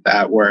stuff like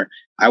that where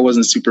I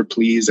wasn't super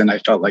pleased and I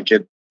felt like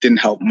it didn't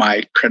help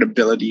my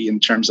credibility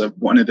in terms of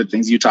one of the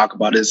things you talk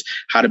about is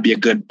how to be a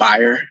good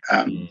buyer.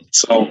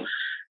 So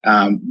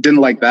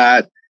didn't like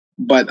that.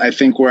 But I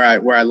think where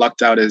I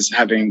lucked out is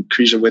having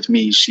Kriya with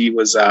me. She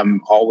was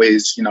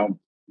always,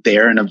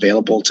 there and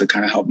available to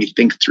kind of help me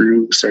think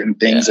through certain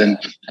things and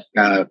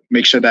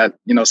make sure that,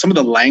 some of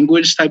the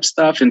language type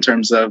stuff in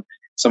terms of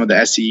some of the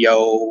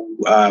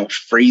SEO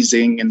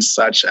phrasing and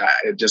such,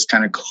 it just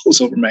kind of goes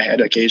over my head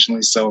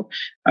occasionally. So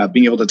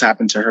being able to tap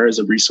into her as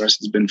a resource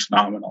has been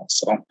phenomenal.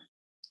 So,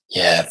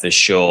 yeah, for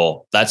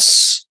sure.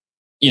 That's,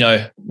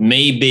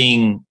 me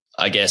being,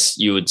 I guess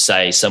you would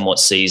say, somewhat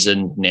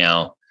seasoned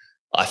now,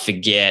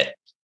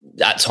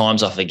 at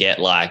times I forget,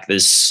 like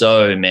there's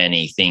so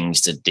many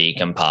things to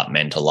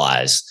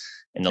decompartmentalize,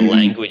 and the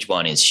language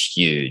one is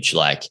huge.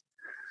 Like,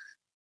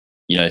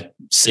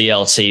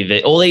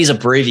 CLTV, all these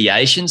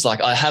abbreviations, like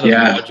I have a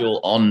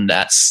module on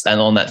that and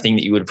on that thing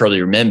that you would have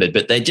probably remembered,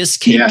 but they just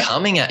keep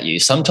coming at you.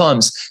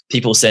 Sometimes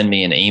people send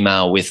me an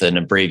email with an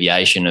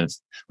abbreviation or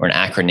an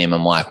acronym.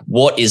 I'm like,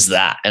 what is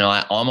that? And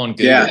I'm on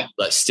Google,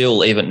 but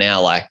still even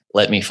now, like,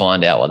 let me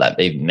find out what that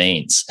even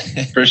means.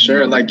 For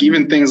sure. Like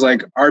even things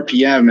like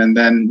RPM and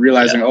then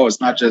realizing,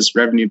 it's not just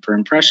revenue per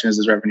impressions,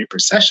 it's revenue per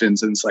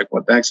sessions. And it's like,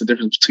 what the heck's the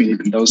difference between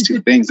even those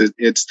two things?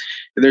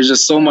 There's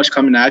just so much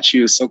coming at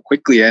you so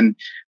quickly. And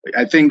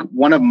I think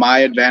one of my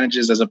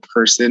advantages as a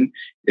person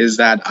is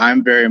that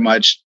I'm very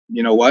much,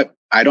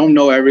 I don't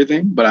know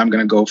everything, but I'm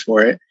going to go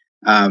for it,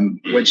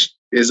 which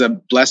is a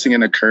blessing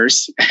and a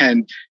curse.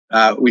 And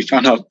we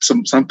found out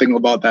something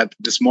about that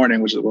this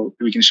morning, which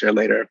we can share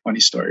later, a funny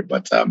story.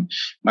 But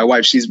my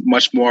wife, she's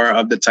much more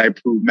of the type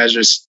who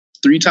measures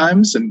 3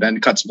 times and then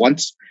cuts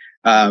once.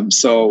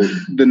 So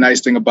the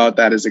nice thing about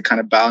that is it kind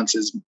of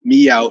balances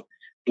me out.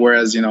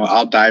 Whereas,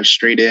 I'll dive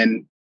straight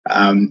in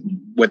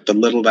with the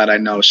little that I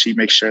know. She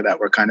makes sure that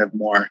we're kind of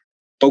more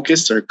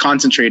focused or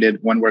concentrated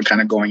when we're kind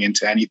of going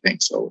into anything.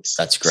 So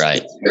that's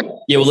great.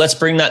 Yeah. Well, let's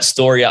bring that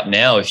story up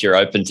now if you're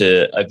open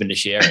to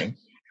sharing.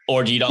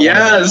 Or do you don't?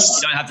 Yes.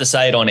 You don't have to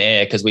say it on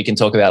air because we can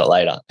talk about it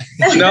later.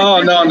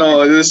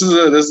 No. This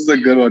is a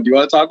good one. Do you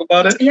want to talk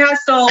about it? Yeah.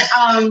 So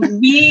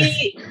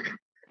we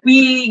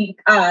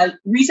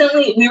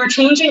recently we were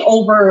changing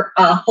over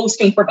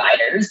hosting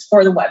providers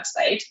for the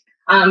website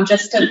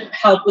just to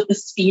help with the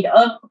speed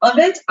of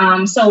it.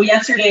 So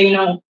yesterday,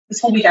 this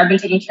whole week I've been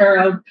taking care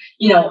of,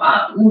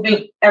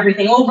 moving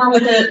everything over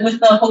with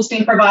the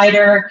hosting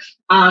provider.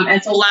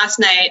 And so last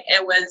night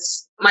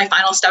my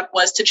final step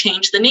was to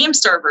change the name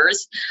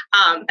servers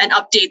and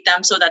update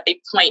them so that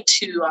they point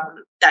to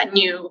that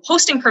new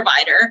hosting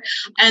provider.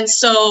 And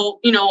so,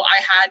 I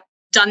had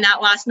done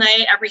that last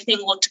night. Everything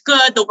looked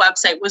good. The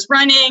website was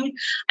running.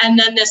 And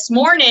then this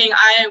morning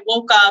I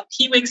woke up,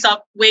 he wakes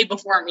up way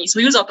before me. So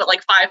he was up at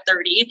like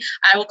 5:30.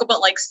 I woke up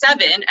at like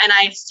 7 and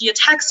I see a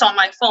text on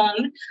my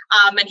phone.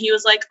 And he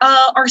was like,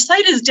 our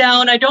site is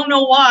down. I don't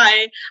know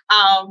why.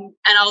 And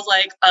I was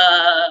like,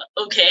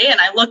 okay. And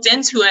I looked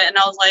into it and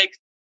I was like,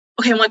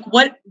 okay, I'm like,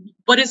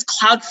 what is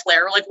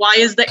Cloudflare? Like, why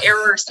is the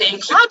error saying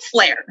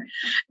Cloudflare?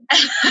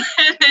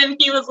 And then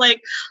he was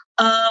like,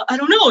 I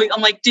don't know.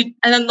 I'm like, and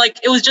then like,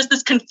 it was just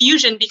this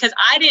confusion because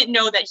I didn't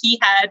know that he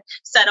had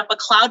set up a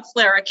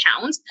Cloudflare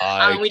account.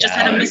 We just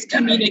had a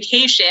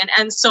miscommunication.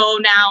 And so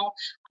now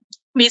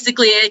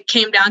basically it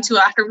came down to,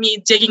 after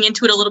me digging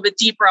into it a little bit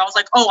deeper, I was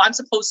like,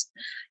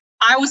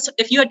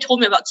 if you had told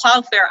me about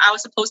Cloudflare, I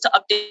was supposed to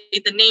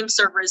update the name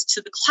servers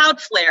to the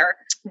Cloudflare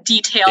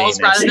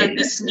details rather than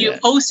this new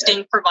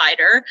hosting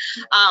provider.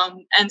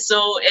 And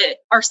so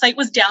our site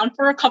was down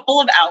for a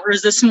couple of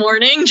hours this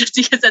morning just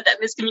because of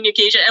that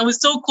miscommunication. And it was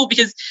so cool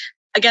because,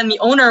 again,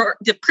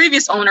 the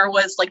previous owner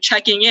was like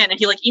checking in, and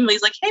he like emailed,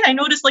 he's like, "Hey, I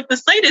noticed like the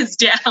site is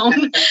down." We're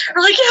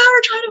like, "Yeah,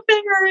 we're trying to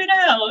figure it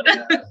out."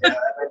 Yeah.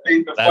 I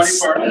think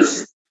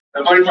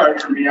the funny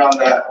part for me on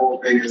that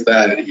whole thing is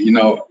that,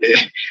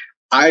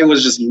 I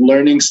was just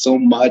learning so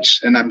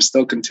much, and I'm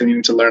still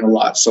continuing to learn a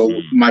lot. So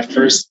my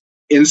first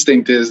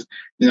instinct is,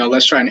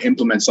 let's try and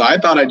implement. So I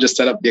thought I just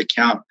set up the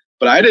account,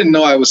 but I didn't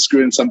know I was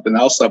screwing something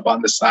else up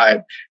on the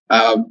side.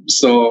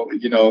 So,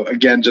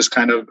 again, just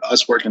kind of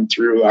us working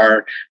through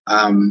our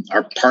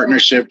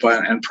partnership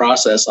and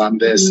process on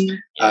this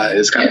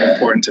is kind of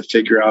important to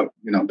figure out,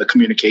 the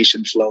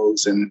communication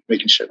flows and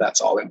making sure that's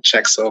all in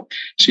check so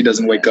she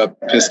doesn't wake up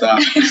pissed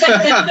off.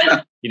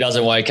 He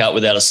doesn't wake up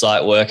without a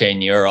site working.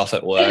 You're off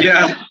at work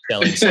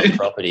selling some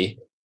property.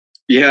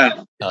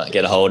 Yeah. Can't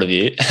get a hold of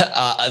you.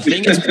 I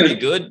think it's pretty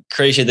good,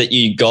 Krisha, that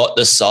you got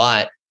the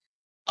site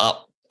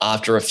up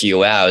after a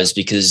few hours,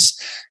 because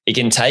it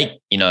can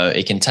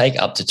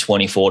take up to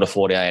 24 to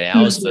 48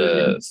 hours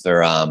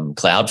for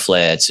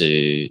Cloudflare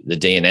to the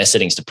DNS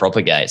settings to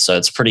propagate. So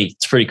it's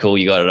pretty cool.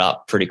 You got it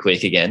up pretty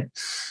quick again.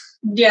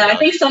 Yeah, I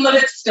think some of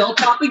it's still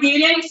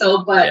propagating.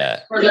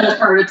 But for the most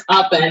part, it's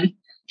up, and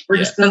we're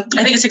just. I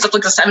think it takes up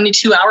like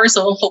 72 hours.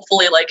 So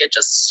hopefully, it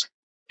just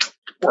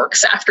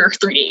works after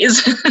 3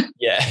 days.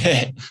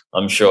 Yeah,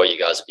 I'm sure you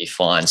guys will be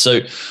fine.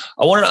 So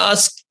I wanted to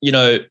ask,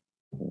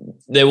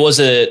 there was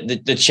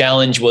the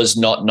challenge was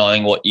not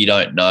knowing what you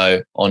don't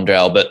know,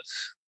 Andrel, but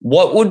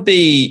what would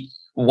be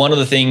one of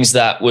the things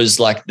that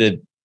was like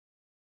the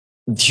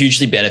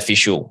hugely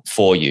beneficial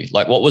for you?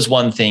 Like, what was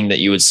one thing that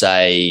you would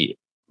say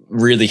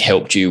really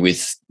helped you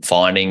with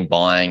finding,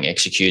 buying,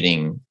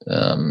 executing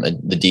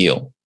the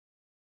deal?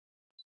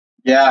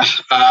 Yeah.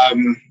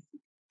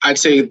 I'd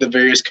say the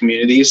various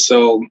communities.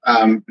 So,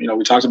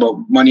 we talked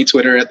about Money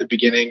Twitter at the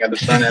beginning, at the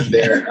front end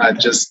there.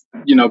 Just,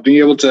 being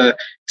able to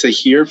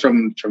hear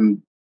from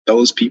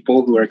those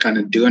people who are kind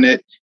of doing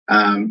it.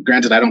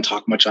 Granted, I don't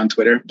talk much on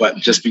Twitter, but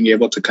just being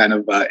able to kind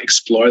of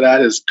explore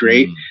that is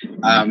great.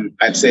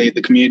 I'd say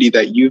the community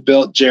that you've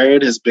built,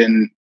 Jared, has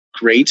been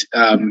great,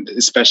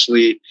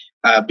 especially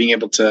being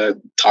able to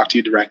talk to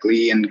you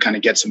directly and kind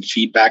of get some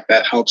feedback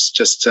that helps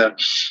just to,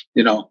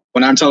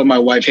 when I'm telling my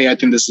wife, "Hey, I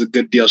think this is a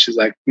good deal," she's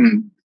like,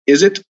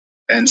 "Is it?"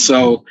 And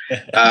so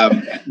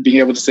being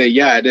able to say,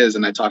 "Yeah, it is."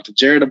 And I talked to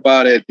Jared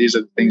about it. These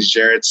are the things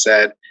Jared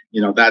said.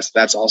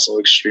 That's also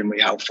extremely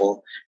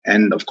helpful.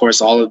 And of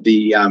course, all of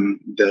the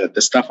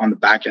stuff on the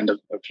back end of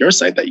your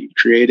site that you've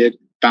created,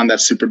 found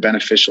that super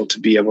beneficial to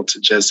be able to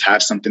just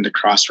have something to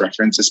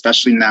cross-reference,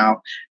 especially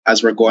now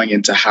as we're going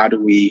into how do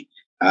we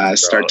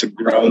start to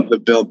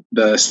build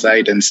the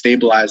site and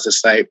stabilize the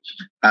site,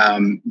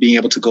 being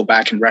able to go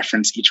back and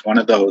reference each one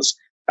of those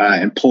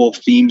and pull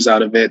themes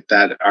out of it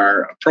that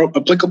are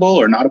applicable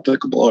or not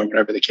applicable or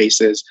whatever the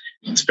case is.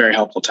 It's very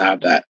helpful to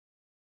have that.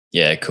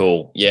 Yeah,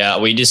 cool. Yeah,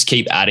 we just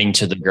keep adding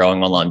to the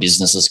Growing Online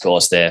Businesses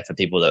course there for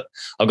people that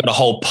I've got a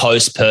whole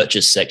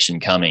post-purchase section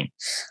coming.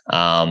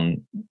 By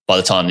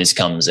the time this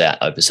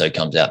episode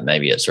comes out,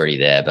 maybe it's already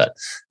there. But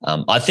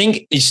I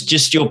think it's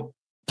just your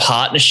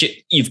partnership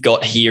you've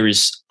got here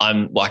is,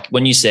 I'm like,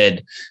 when you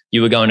said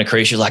you were going to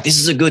Krisha, like, "This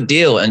is a good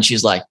deal." And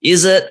she's like,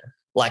 "Is it?"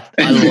 Like,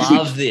 I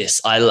love this.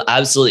 I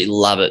absolutely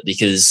love it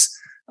because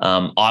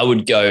I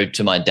would go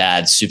to my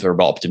dad super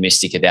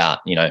optimistic about,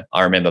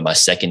 I remember my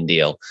second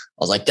deal. I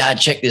was like, "Dad,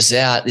 check this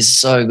out. This is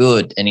so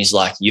good." And he's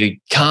like, "You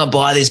can't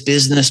buy this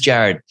business,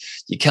 Jared.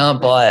 You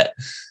can't buy it."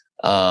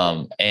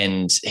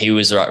 And he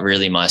was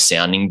really my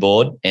sounding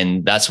board.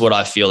 And that's what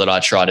I feel that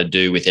I try to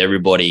do with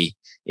everybody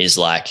is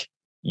like,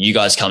 you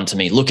guys come to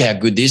me, "Look how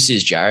good this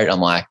is, Jared."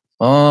 I'm like,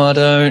 "Oh, I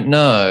don't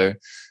know."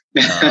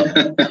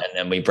 And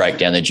then we break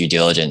down the due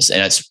diligence.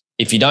 And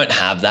if you don't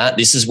have that,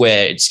 this is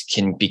where it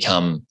can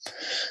become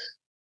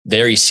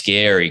very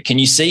scary. Can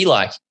you see,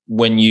 like,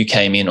 when you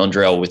came in,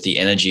 Andrel, with the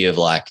energy of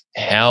like,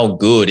 how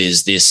good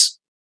is this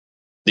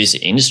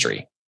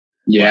industry?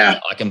 Yeah.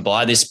 Like, I can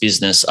buy this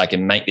business. I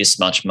can make this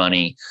much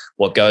money.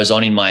 What goes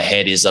on in my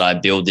head is that I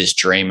build this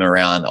dream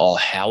around,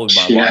 how would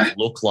my life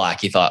look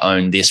like if I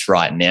owned this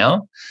right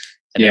now?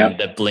 And then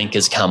the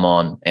blinkers come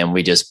on and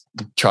we just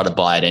try to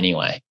buy it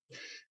anyway.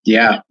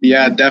 Yeah,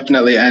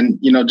 definitely. And,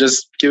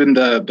 just given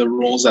the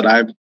roles that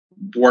I've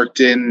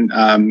worked in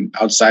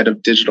outside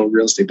of digital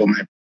real estate, but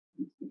my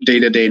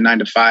day-to-day 9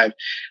 to 5,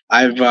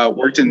 I've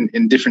worked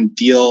in different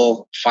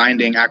deal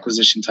finding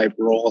acquisition type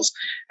roles.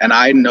 And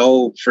I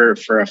know for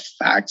a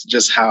fact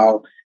just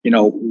how,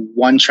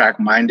 one track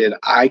minded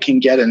I can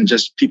get, and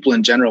just people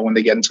in general, when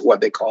they get into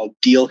what they call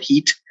deal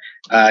heat,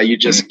 you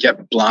just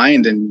get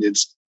blind and it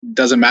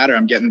doesn't matter.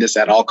 I'm getting this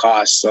at all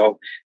costs. So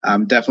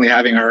definitely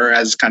having her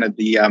as kind of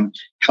the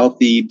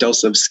healthy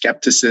dose of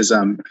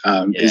skepticism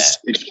is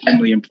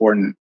extremely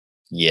important.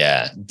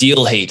 Yeah.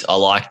 Deal heat. I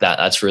like that.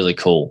 That's really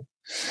cool.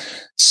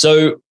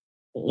 So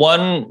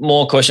one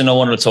more question I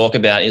wanted to talk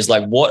about is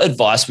like, what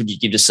advice would you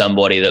give to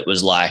somebody that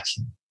was like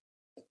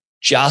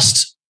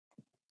just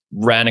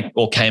ran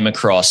or came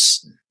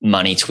across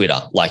money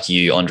Twitter like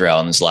you, Andrell,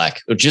 and was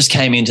like, or just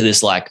came into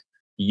this like,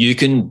 you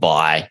can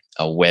buy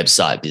a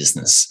website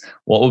business.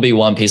 What would be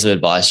one piece of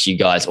advice you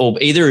guys, or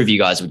either of you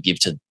guys, would give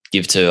to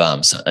a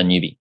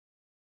newbie?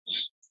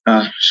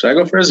 Should I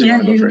go first? Or you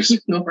want to go first?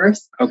 You can go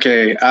first.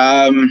 Okay.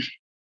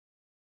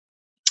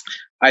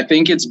 I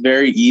think it's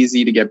very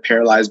easy to get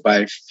paralyzed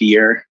by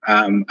fear.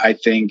 I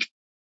think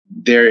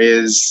there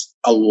is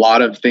a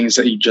lot of things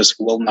that you just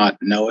will not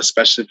know,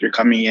 especially if you're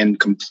coming in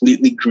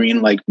completely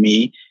green like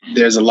me.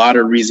 There's a lot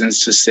of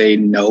reasons to say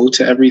no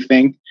to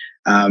everything.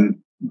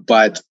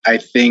 But I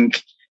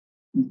think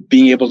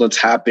being able to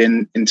tap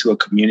into a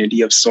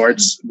community of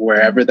sorts,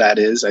 wherever that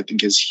is, I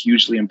think is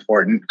hugely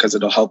important, because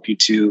it'll help you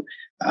to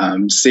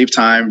save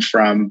time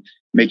from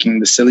making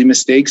the silly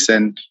mistakes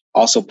and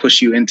also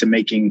push you into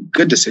making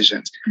good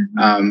decisions.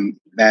 And,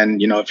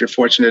 if you're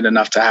fortunate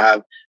enough to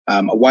have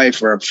a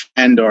wife or a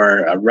friend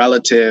or a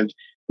relative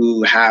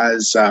who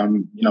has,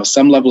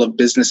 some level of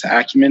business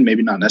acumen,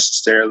 maybe not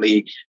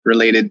necessarily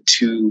related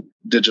to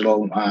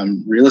digital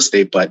real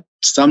estate, but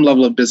some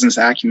level of business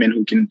acumen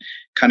who can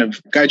kind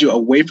of guide you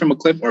away from a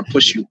cliff or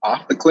push you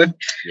off the cliff.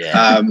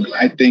 Yeah.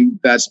 I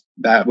think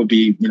that would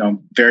be,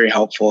 very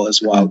helpful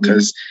as well.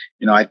 Because,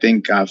 I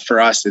think for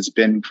us, it's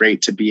been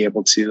great to be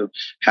able to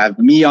have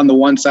me on the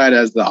one side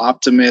as the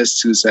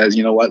optimist who says,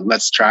 you know what,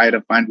 let's try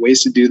to find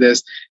ways to do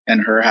this.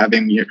 And her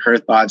having her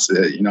thoughts,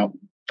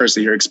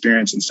 firstly, her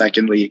experience, and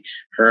secondly,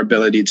 her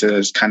ability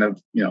to kind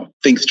of,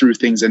 think through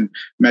things and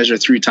measure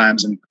 3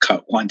 times and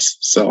cut once.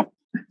 So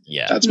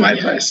yeah, that's my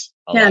advice.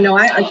 Yeah, no,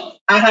 I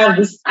have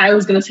this. I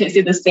was going to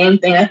say the same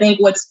thing. I think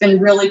what's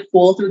been really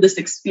cool through this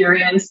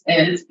experience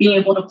is being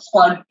able to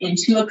plug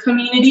into a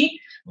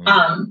community,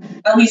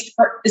 at least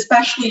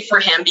especially for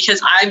him, because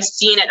I've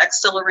seen it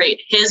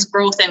accelerate his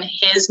growth and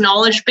his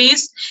knowledge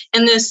base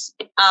in this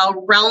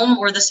realm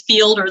or this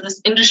field or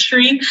this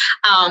industry.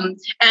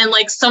 And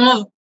like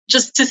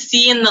just to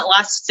see in the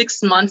last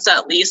 6 months,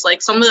 at least,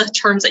 like some of the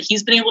terms that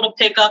he's been able to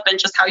pick up and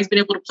just how he's been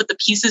able to put the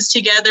pieces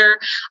together.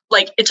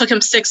 Like it took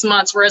him 6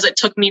 months, whereas it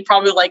took me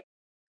probably like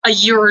a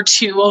year or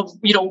two of,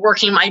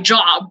 working my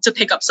job to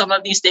pick up some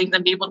of these things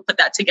and be able to put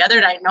that together.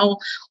 And I know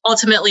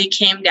ultimately it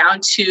came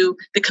down to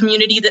the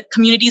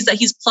communities that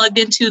he's plugged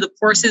into, the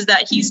courses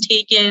that he's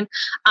taken.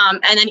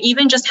 And then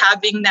even just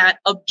having that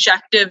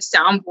objective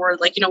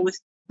soundboard, like,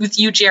 with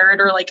you, Jared,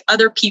 or like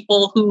other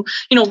people who,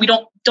 we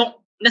don't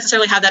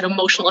necessarily have that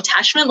emotional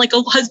attachment like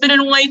a husband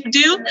and wife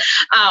do,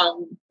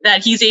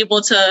 that he's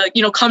able to,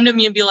 come to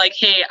me and be like,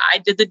 hey, I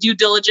did the due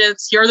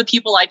diligence. Here are the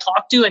people I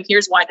talked to, and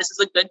here's why this is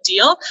a good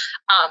deal,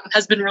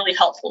 has been really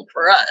helpful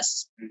for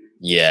us.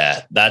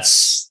 Yeah,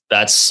 that's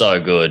so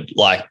good.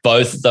 Like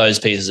both of those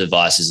pieces of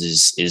advice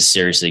is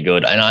seriously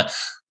good. And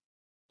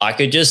I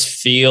could just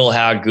feel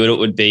how good it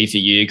would be for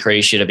you,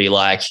 Krisha, to be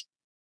like,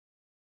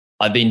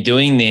 I've been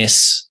doing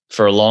this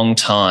for a long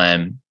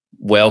time.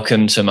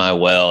 Welcome to my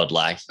world.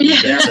 Like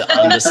you get to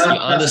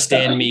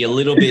understand me a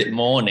little bit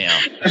more now.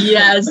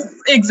 Yes,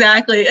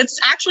 exactly. It's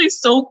actually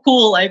so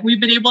cool. Like we've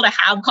been able to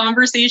have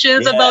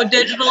conversations about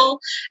digital,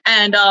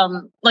 and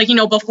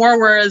before,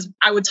 whereas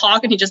I would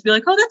talk and he'd just be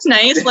like, "Oh, that's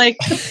nice," like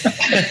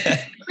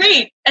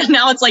great. And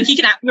now it's like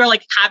we're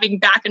like having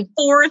back and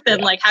forth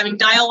and like having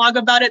dialogue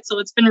about it. So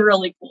it's been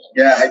really cool.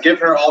 Yeah, I give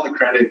her all the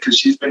credit because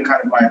she's been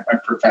kind of my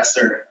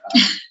professor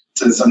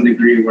to some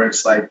degree. Where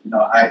it's like,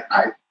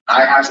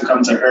 I have to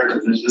come to her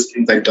because there's just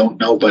things I don't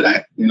know,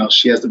 but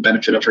she has the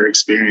benefit of her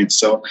experience.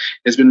 So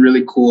it's been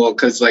really cool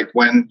because like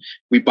when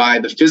we buy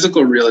the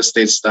physical real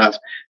estate stuff,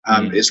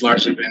 it's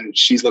largely been,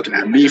 she's looking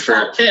at me for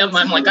him.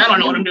 I'm like, I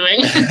don't know what I'm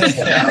doing.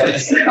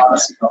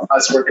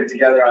 Us working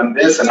together on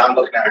this, and I'm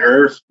looking at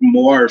her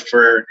more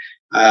for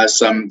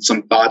some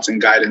thoughts and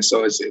guidance.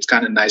 So it's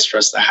kind of nice for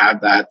us to have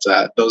that,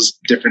 those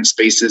different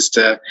spaces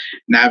to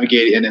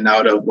navigate in and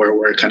out of, where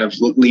we're kind of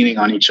leaning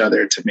on each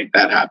other to make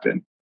that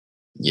happen.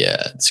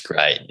 Yeah, it's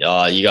great.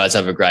 Oh, you guys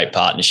have a great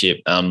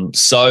partnership.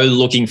 So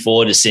looking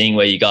forward to seeing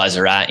where you guys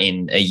are at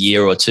in a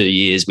year or 2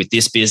 years with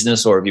this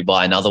business, or if you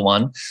buy another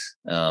one.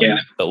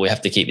 But we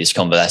have to keep this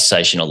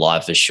conversation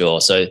alive for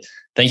sure. So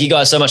thank you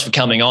guys so much for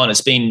coming on.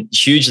 It's been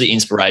hugely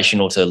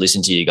inspirational to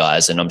listen to you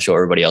guys, and I'm sure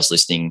everybody else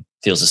listening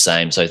feels the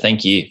same. So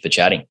thank you for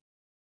chatting.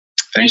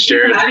 Thanks,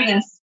 Jared.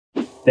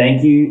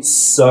 Thank you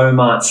so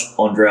much,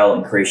 Andrell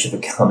and Krisha, for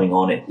coming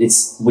on.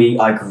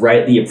 I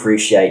greatly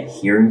appreciate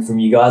hearing from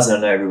you guys, and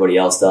I know everybody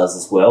else does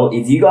as well.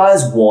 If you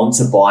guys want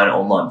to buy an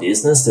online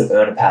business to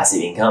earn a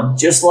passive income,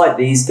 just like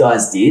these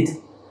guys did,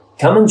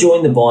 come and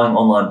join the Buying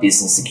Online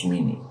Business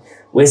community.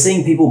 We're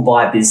seeing people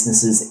buy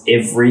businesses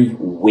every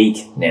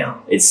week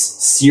now. It's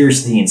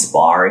seriously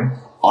inspiring.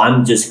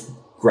 I'm just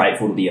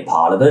grateful to be a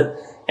part of it.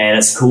 And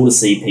it's cool to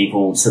see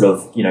people sort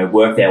of,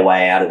 work their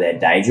way out of their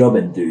day job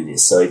and do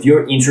this. So if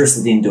you're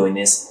interested in doing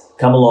this,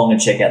 come along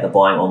and check out the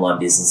Buying Online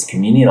Business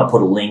community, and I'll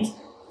put a link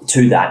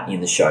to that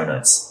in the show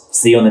notes.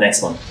 See you on the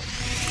next one.